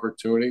better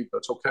opportunity,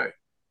 that's okay.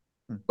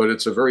 But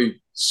it's a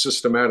very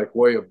systematic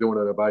way of doing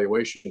an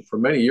evaluation. For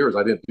many years,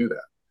 I didn't do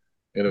that,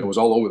 and it was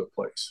all over the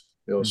place.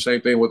 You know,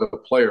 same thing with a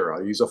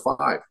player. He's a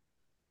 5.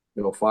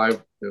 You know,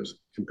 5 is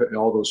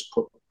all those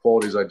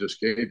qualities I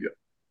just gave you.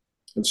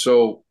 And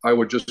so I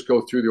would just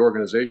go through the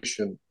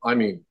organization, I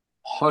mean,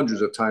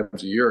 hundreds of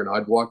times a year, and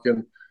I'd walk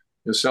in.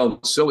 It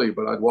sounds silly,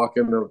 but I'd walk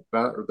in the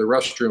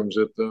restrooms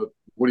at the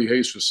Woody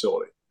Hayes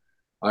facility.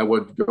 I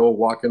would go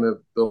walk into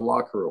the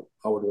locker room.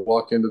 I would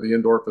walk into the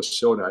indoor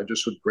facility. I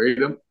just would grade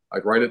them.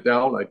 I'd write it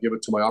down. I'd give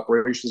it to my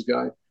operations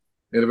guy.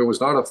 And if it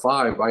was not a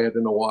 5, I had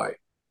to know why.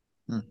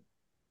 You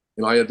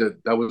know, I had to,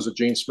 that was a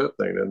Gene Smith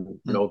thing. And,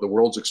 you know, the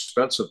world's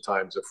expensive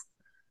times. If,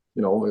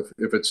 you know,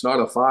 if it's not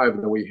a 5,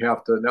 then we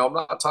have to, now I'm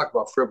not talking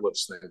about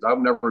frivolous things. I've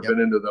never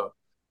been into the,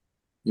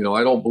 you know,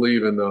 I don't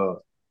believe in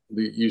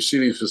you see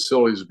these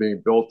facilities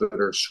being built that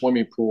are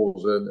swimming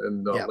pools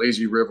and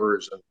lazy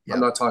rivers. And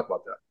I'm not talking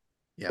about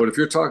that. But if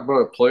you're talking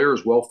about a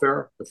player's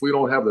welfare, if we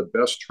don't have the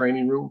best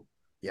training room,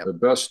 the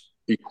best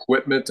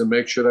equipment to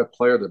make sure that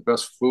player, the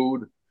best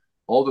food,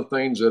 all the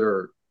things that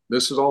are,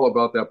 this is all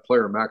about that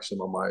player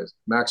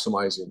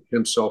maximizing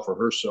himself or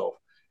herself.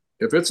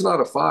 If it's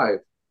not a 5,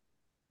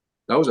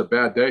 that was a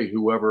bad day.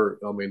 Whoever,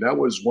 I mean, that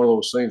was one of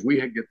those things we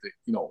had to get the,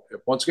 you know,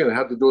 once again, it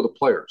had to do with the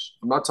players.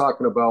 I'm not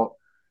talking about,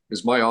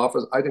 is my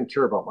office, I didn't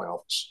care about my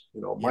office.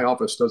 You know, my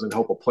office doesn't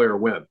help a player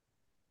win.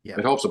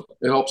 It helps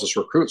us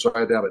recruit, so I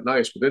had to have it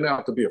nice, but it didn't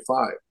have to be a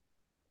 5.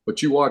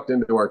 But you walked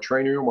into our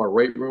training room, our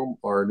weight room,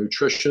 our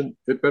nutrition,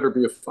 it better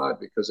be a 5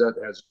 because that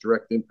has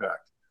direct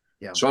impact.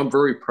 So I'm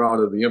very proud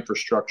of the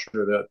infrastructure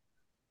that,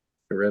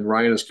 and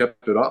Ryan has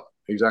kept it up.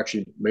 He's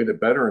actually made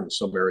it better in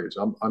some areas.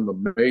 I'm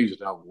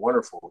amazed at how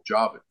wonderful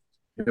job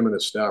him and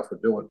his staff are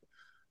doing.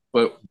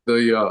 But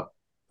the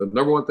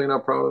number one thing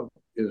I'm proud of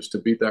is to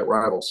beat that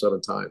rival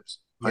 7 times.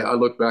 I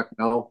look back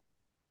now,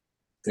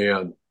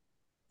 and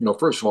you know,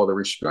 first of all, the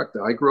respect.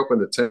 I grew up in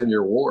the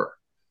 10-year war.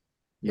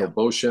 You know,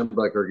 Bo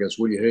Schembechler against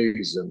Woody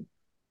Hayes, and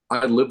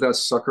I lived that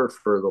sucker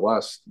for the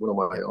last, what am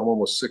I? I'm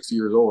almost 60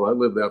 years old. I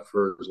lived that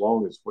for as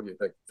long as, what do you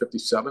think,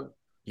 57?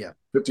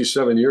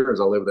 57 years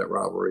I lived that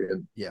rivalry.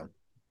 And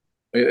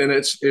and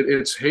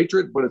it's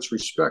hatred, but it's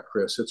respect,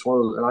 Chris. It's one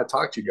of those, and I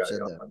talk to you guys.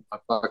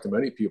 I've talked to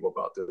many people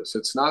about this.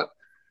 It's not,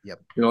 you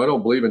know, I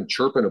don't believe in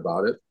chirping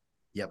about it.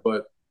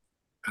 But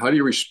how do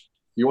you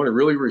want to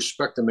really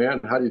respect a man?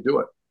 How do you do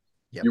it?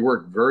 You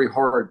work very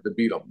hard to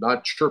beat him,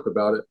 not chirp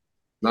about it,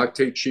 not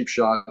take cheap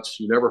shots.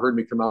 You never heard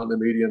me come out in the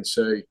media and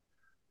say,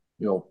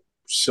 you know,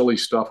 silly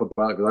stuff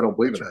about it because I don't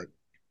believe in it.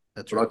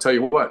 But I'll tell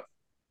you what,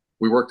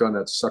 we worked on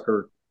that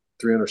sucker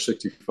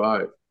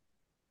 365.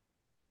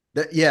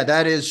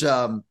 That is,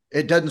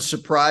 it doesn't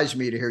surprise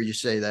me to hear you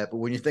say that, but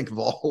when you think of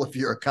all of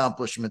your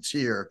accomplishments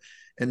here,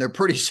 and they're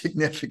pretty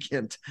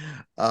significant,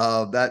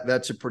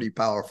 that's a pretty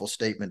powerful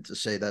statement to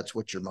say that's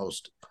what you're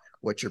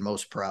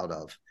most proud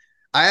of.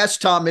 I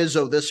asked Tom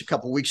Izzo this a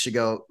couple of weeks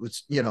ago.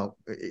 You know,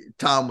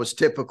 Tom was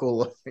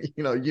typical,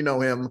 you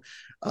know him,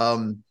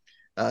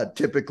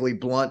 typically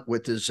blunt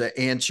with his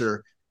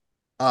answer.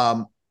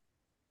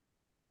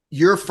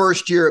 Your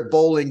first year at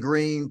Bowling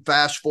Green,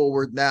 fast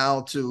forward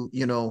now to,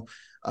 you know,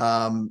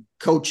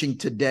 coaching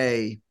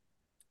today.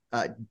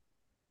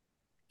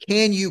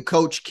 Can you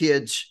coach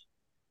kids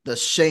the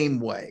same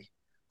way?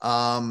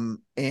 And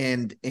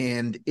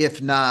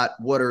if not,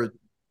 what are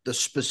the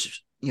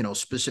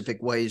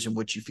specific ways in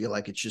which you feel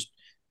like it's just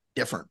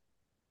different?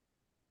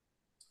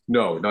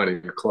 No, not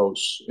even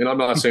close. And I'm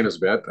not saying it's a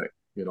bad thing.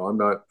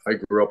 I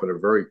grew up in a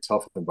very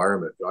tough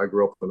environment. I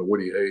grew up in the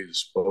Woody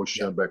Hayes, Bo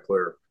Yeah.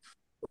 Schembechler,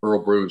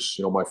 Earl Bruce.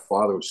 My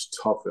father was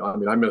tough. I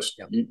mean, I missed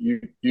Yeah.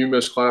 you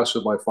missed class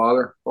with my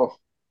father. Oh,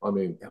 I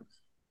mean, Yeah.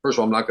 first of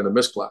all, I'm not going to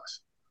miss class.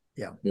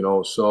 Yeah.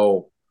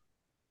 So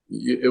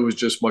it was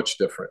just much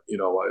different.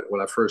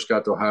 When I first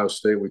got to Ohio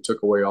State, we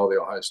took away all the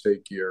Ohio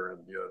State gear, and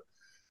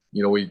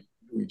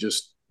we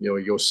just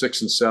we go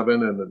 6 and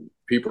 7, and then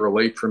people are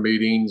late for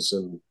meetings,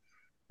 and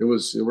there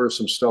was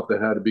some stuff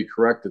that had to be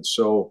corrected.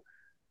 So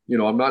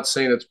I'm not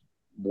saying it's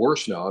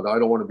worse now. I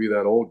don't want to be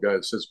that old guy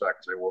that sits back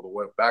and say,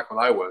 well, back when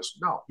I was,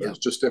 no, Yeah. it's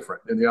just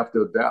different, and you have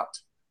to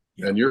adapt.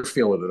 Yeah. And you're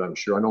feeling it, I'm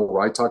sure. I know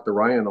I talked to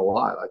Ryan a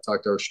lot. I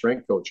talked to our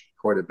strength coach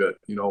quite a bit.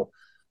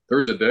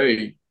 There's a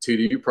day,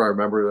 TD, you probably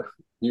remember,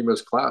 you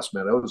missed class,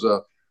 man. It was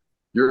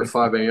you're at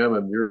 5 a.m.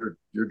 and you're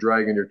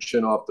dragging your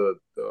chin off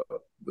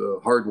the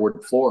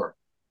hardwood floor.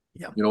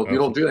 Yeah. You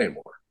don't do that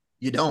anymore.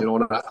 You don't.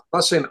 And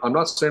I'm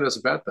not saying it's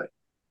a bad thing.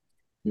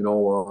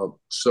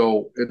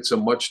 So it's a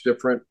much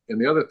different.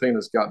 And the other thing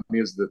that's got me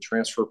is the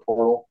transfer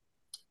portal.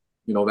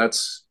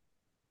 That's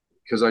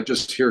because I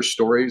just hear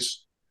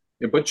stories.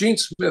 But Gene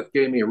Smith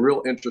gave me a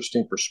real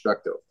interesting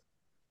perspective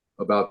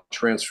about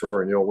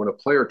transferring. When a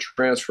player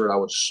transferred, I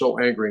was so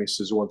angry. And he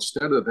says, well,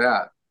 instead of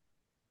that,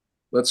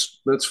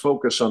 let's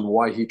focus on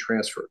why he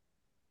transferred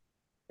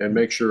and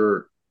make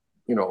sure,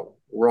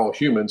 we're all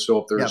human. So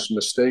if there's a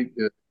mistake,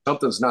 if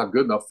something's not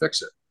good enough,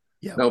 fix it.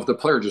 Yeah. Now, if the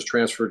player just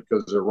transferred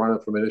because they're running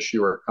from an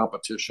issue or a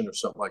competition or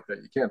something like that,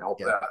 you can't help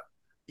that.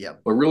 Yeah.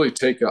 But really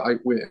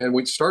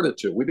we started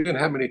to. We didn't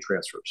have many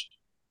transfers.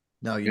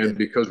 No, you didn't.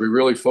 Because we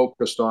really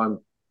focused on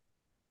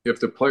if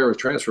the player is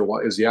transferred,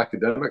 is the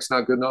academics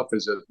not good enough?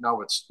 Is it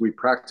we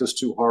practice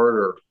too hard,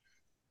 or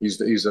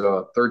he's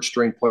a third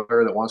string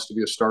player that wants to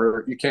be a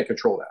starter? You can't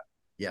control that.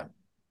 Yeah.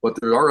 But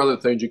there are other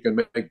things you can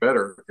make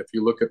better if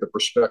you look at the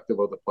perspective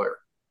of the player.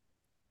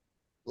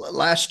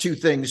 Last two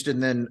things,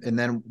 and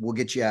then we'll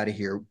get you out of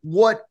here.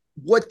 What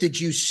did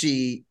you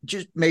see?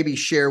 Just maybe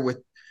share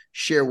with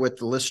the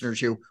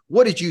listeners here.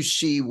 What did you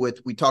see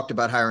we talked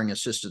about hiring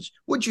assistants.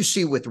 What did you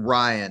see with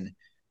Ryan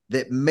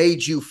that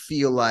made you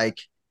feel like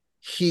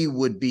he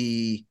would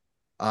be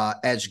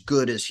as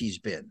good as he's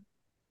been?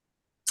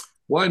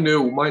 Well, I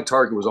knew my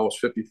target was almost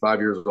 55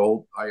 years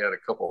old. I had a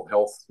couple of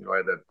health, I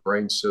had that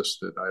brain cyst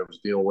that I was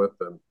dealing with,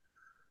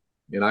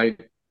 and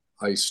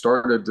I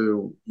started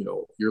to,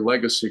 your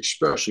legacy,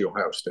 especially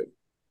Ohio State.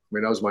 I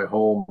mean, that was my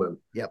home,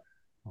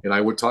 and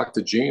I would talk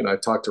to Gene. I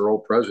talked to our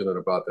old president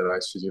about that. I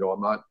said,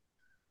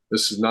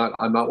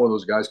 I'm not one of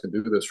those guys can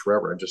do this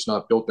forever. I'm just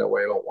not built that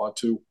way. I don't want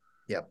to.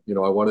 Yeah.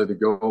 I wanted to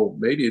go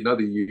maybe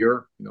another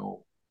year,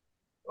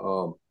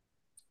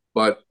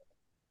 but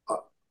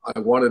I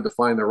wanted to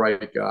find the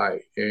right guy.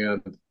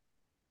 And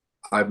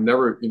I've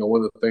never,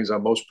 one of the things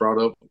I'm most proud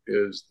of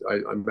is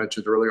I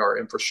mentioned earlier, our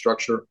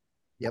infrastructure,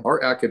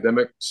 our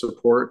academic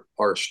support,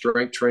 our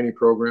strength training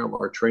program,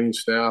 our training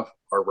staff,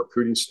 our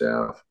recruiting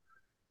staff.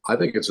 I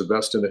think it's the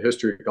best in the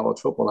history of college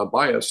football. And I'm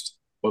biased,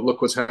 but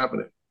look what's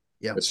happening.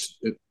 Yeah.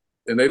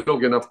 And they don't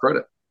get enough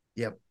credit.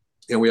 Yep.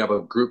 And we have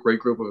a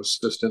great group of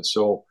assistants.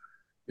 So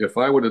if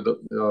I would have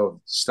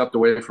stepped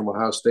away from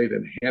Ohio State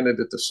and handed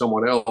it to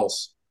someone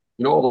else,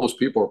 all those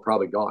people are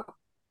probably gone.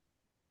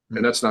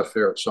 And that's not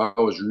fair. So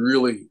I was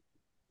really,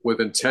 with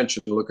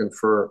intention, looking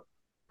for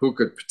who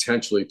could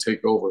potentially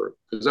take over,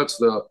 because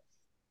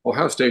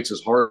Ohio State's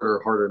is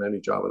harder than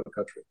any job in the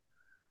country.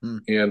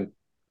 And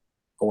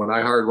when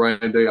I hired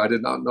Ryan Day, I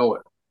did not know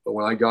it, but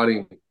when I got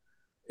him,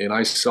 and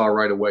I saw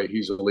right away,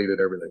 he's a lead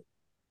at everything.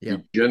 Yeah.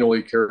 He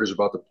genuinely cares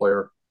about the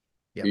player.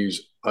 Yeah.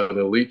 He's an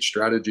elite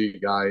strategy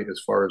guy as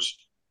far as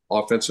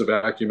offensive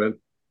acumen,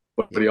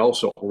 but he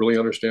also really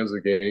understands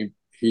the game.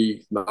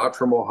 He's not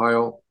from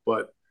Ohio,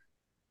 but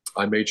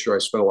I made sure I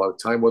spent a lot of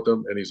time with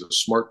him, and he's a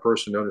smart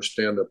person to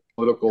understand the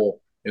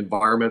political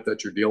environment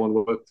that you're dealing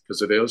with,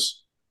 because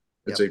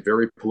it's a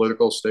very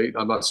political state.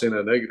 I'm not saying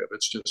that negative.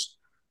 It's just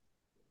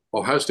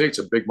Ohio State's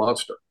a big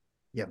monster.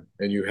 Yeah.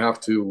 And you have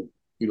to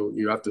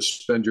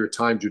spend your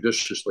time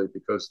judiciously,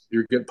 because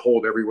you're getting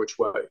pulled every which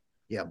way.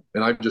 Yeah.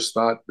 And I just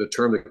thought the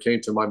term that came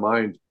to my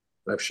mind,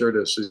 and I've shared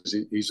this, is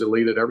he's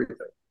elite at everything.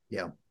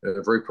 Yeah. And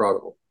I'm very proud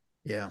of him.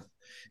 Yeah.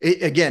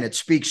 It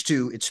speaks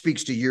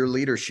to your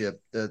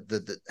leadership,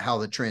 how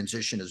the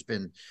transition has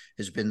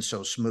been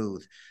so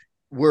smooth.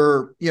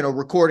 We're,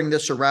 recording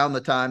this around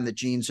the time that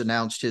Gene's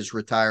announced his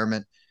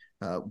retirement.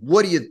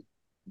 What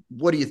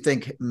do you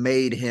think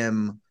made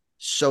him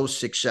so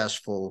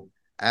successful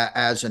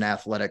as an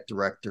athletic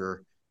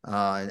director,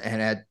 and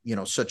had,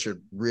 such a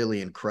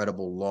really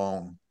incredible,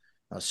 long,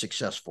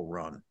 successful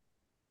run?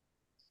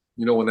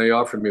 When they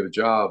offered me the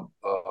job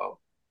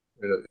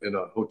in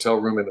a hotel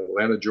room in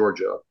Atlanta,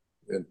 Georgia,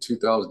 in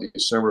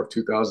December of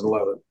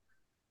 2011,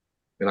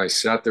 and I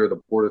sat there,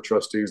 the board of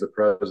trustees, the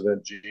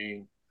president,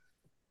 Gene,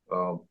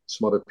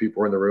 some other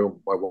people were in the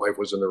room. My wife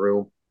was in the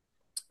room,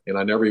 and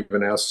I never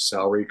even asked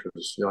salary,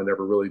 because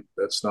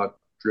that's not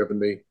driven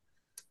me.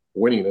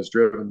 Winning has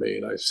driven me.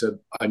 And I said,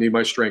 I need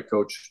my strength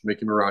coach,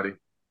 Mickey Marotti.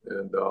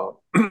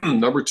 And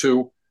number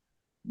two,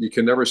 you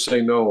can never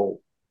say no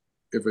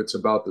if it's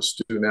about the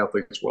student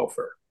athlete's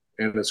welfare,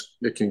 and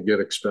it can get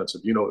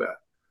expensive. You know that.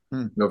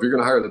 You know, if you're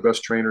going to hire the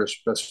best trainers,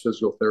 best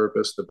physical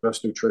therapists, the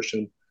best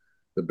nutrition,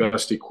 the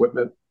best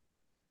equipment,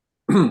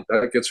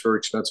 that gets very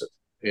expensive.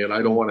 And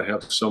I don't want to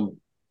have some,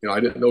 you know, I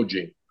didn't know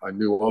Gene. I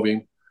knew of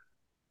him,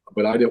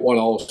 but I didn't want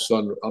to all of a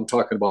sudden, I'm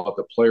talking about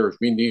the players.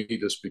 We need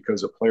this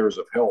because of players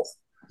of health.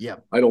 Yeah.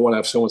 I don't want to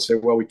have someone say,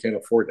 well, we can't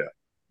afford that.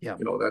 Yeah.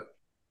 You know,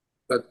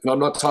 that I'm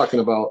not talking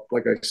about,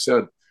 like I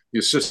said, the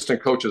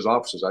assistant coaches'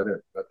 offices.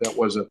 That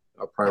wasn't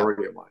a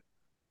priority of mine.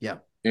 Yeah.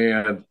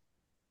 And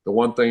the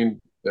one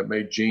thing that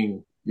made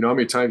Gene, you know how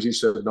many times he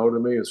said no to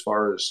me as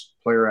far as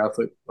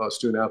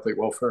student athlete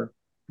welfare?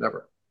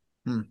 Never.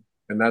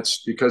 And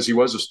that's because he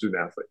was a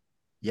student athlete.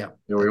 Yeah.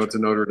 You know, we went to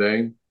Notre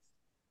Dame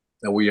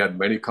and we had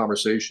many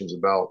conversations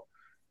about,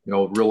 you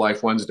know, real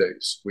life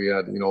Wednesdays. We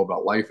had, you know,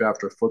 about life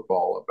after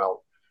football, about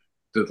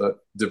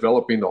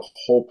developing the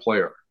whole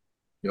player.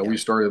 You know, we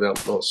started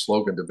that little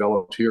slogan,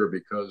 developed here,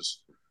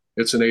 because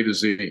it's an A to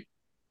Z.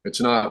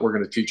 It's not, we're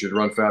going to teach you to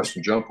run fast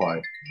and jump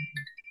high.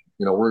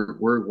 You know,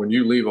 when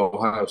you leave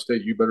Ohio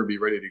State, you better be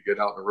ready to get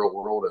out in the real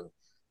world. And,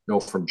 you know,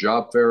 from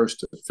job fairs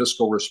to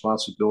fiscal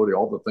responsibility,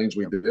 all the things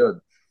we did,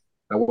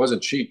 that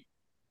wasn't cheap.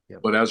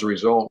 But as a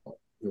result,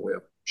 you know, we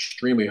have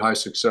extremely high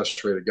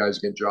success rate of guys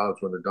getting jobs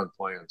when they're done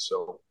playing.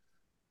 So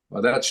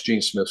that's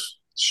Gene Smith's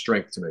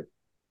strength to me.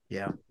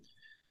 Yeah.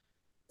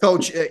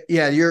 Coach,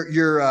 you're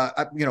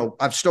you know,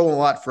 I've stolen a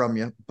lot from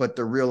you, but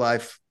the real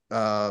life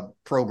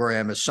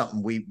program is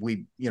something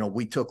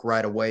we took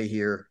right away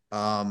here,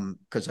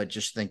 because I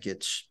just think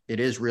it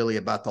is really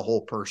about the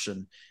whole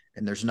person,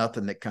 and there's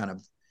nothing that kind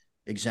of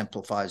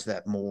exemplifies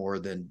that more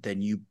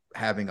than you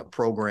having a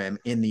program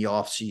in the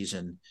off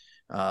season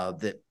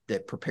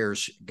that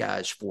prepares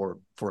guys for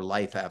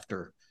life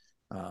after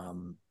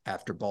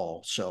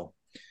ball. So,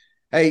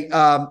 hey,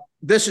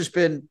 this has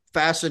been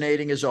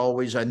fascinating as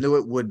always. I knew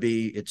it would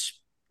be.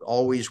 It's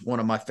always one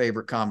of my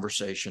favorite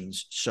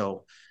conversations.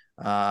 So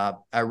I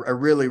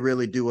really,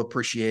 really do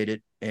appreciate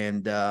it,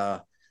 and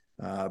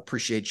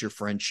appreciate your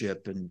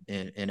friendship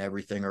and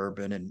everything,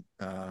 Urban,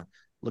 and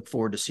look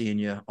forward to seeing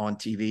you on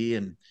TV,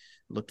 and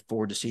look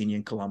forward to seeing you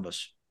in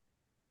Columbus.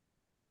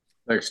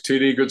 Thanks,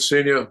 TD. Good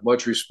seeing you.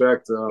 Much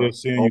respect. Good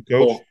seeing you,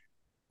 Coach.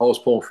 Always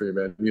pulling for you,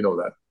 man. You know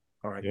that.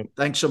 All right. Yep.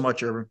 Thanks so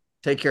much, Urban.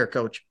 Take care,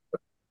 Coach.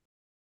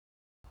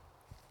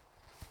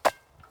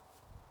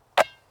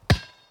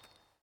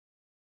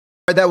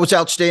 That was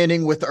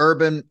outstanding with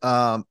Urban.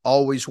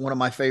 Always one of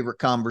my favorite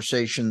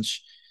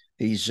conversations.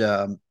 He's,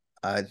 I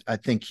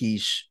think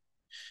he's,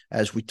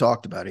 as we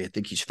talked about it, I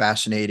think he's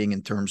fascinating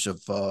in terms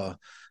of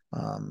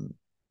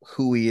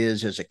who he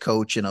is as a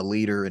coach and a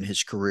leader, in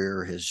his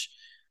career has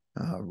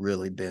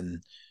really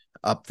been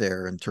up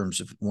there in terms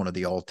of one of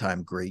the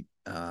all-time great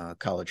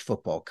college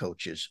football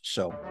coaches.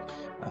 So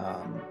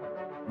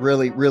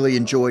really, really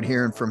enjoyed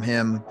hearing from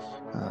him.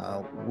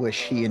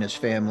 Wish he and his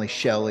family,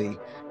 Shelly,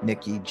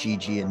 Nikki,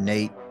 Gigi, and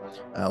Nate,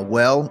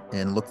 well,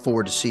 and look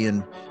forward to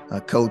seeing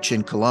Coach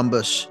in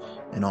Columbus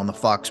and on the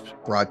Fox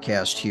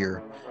broadcast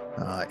here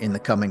in the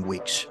coming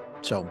weeks.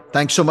 So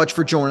thanks so much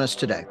for joining us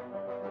today.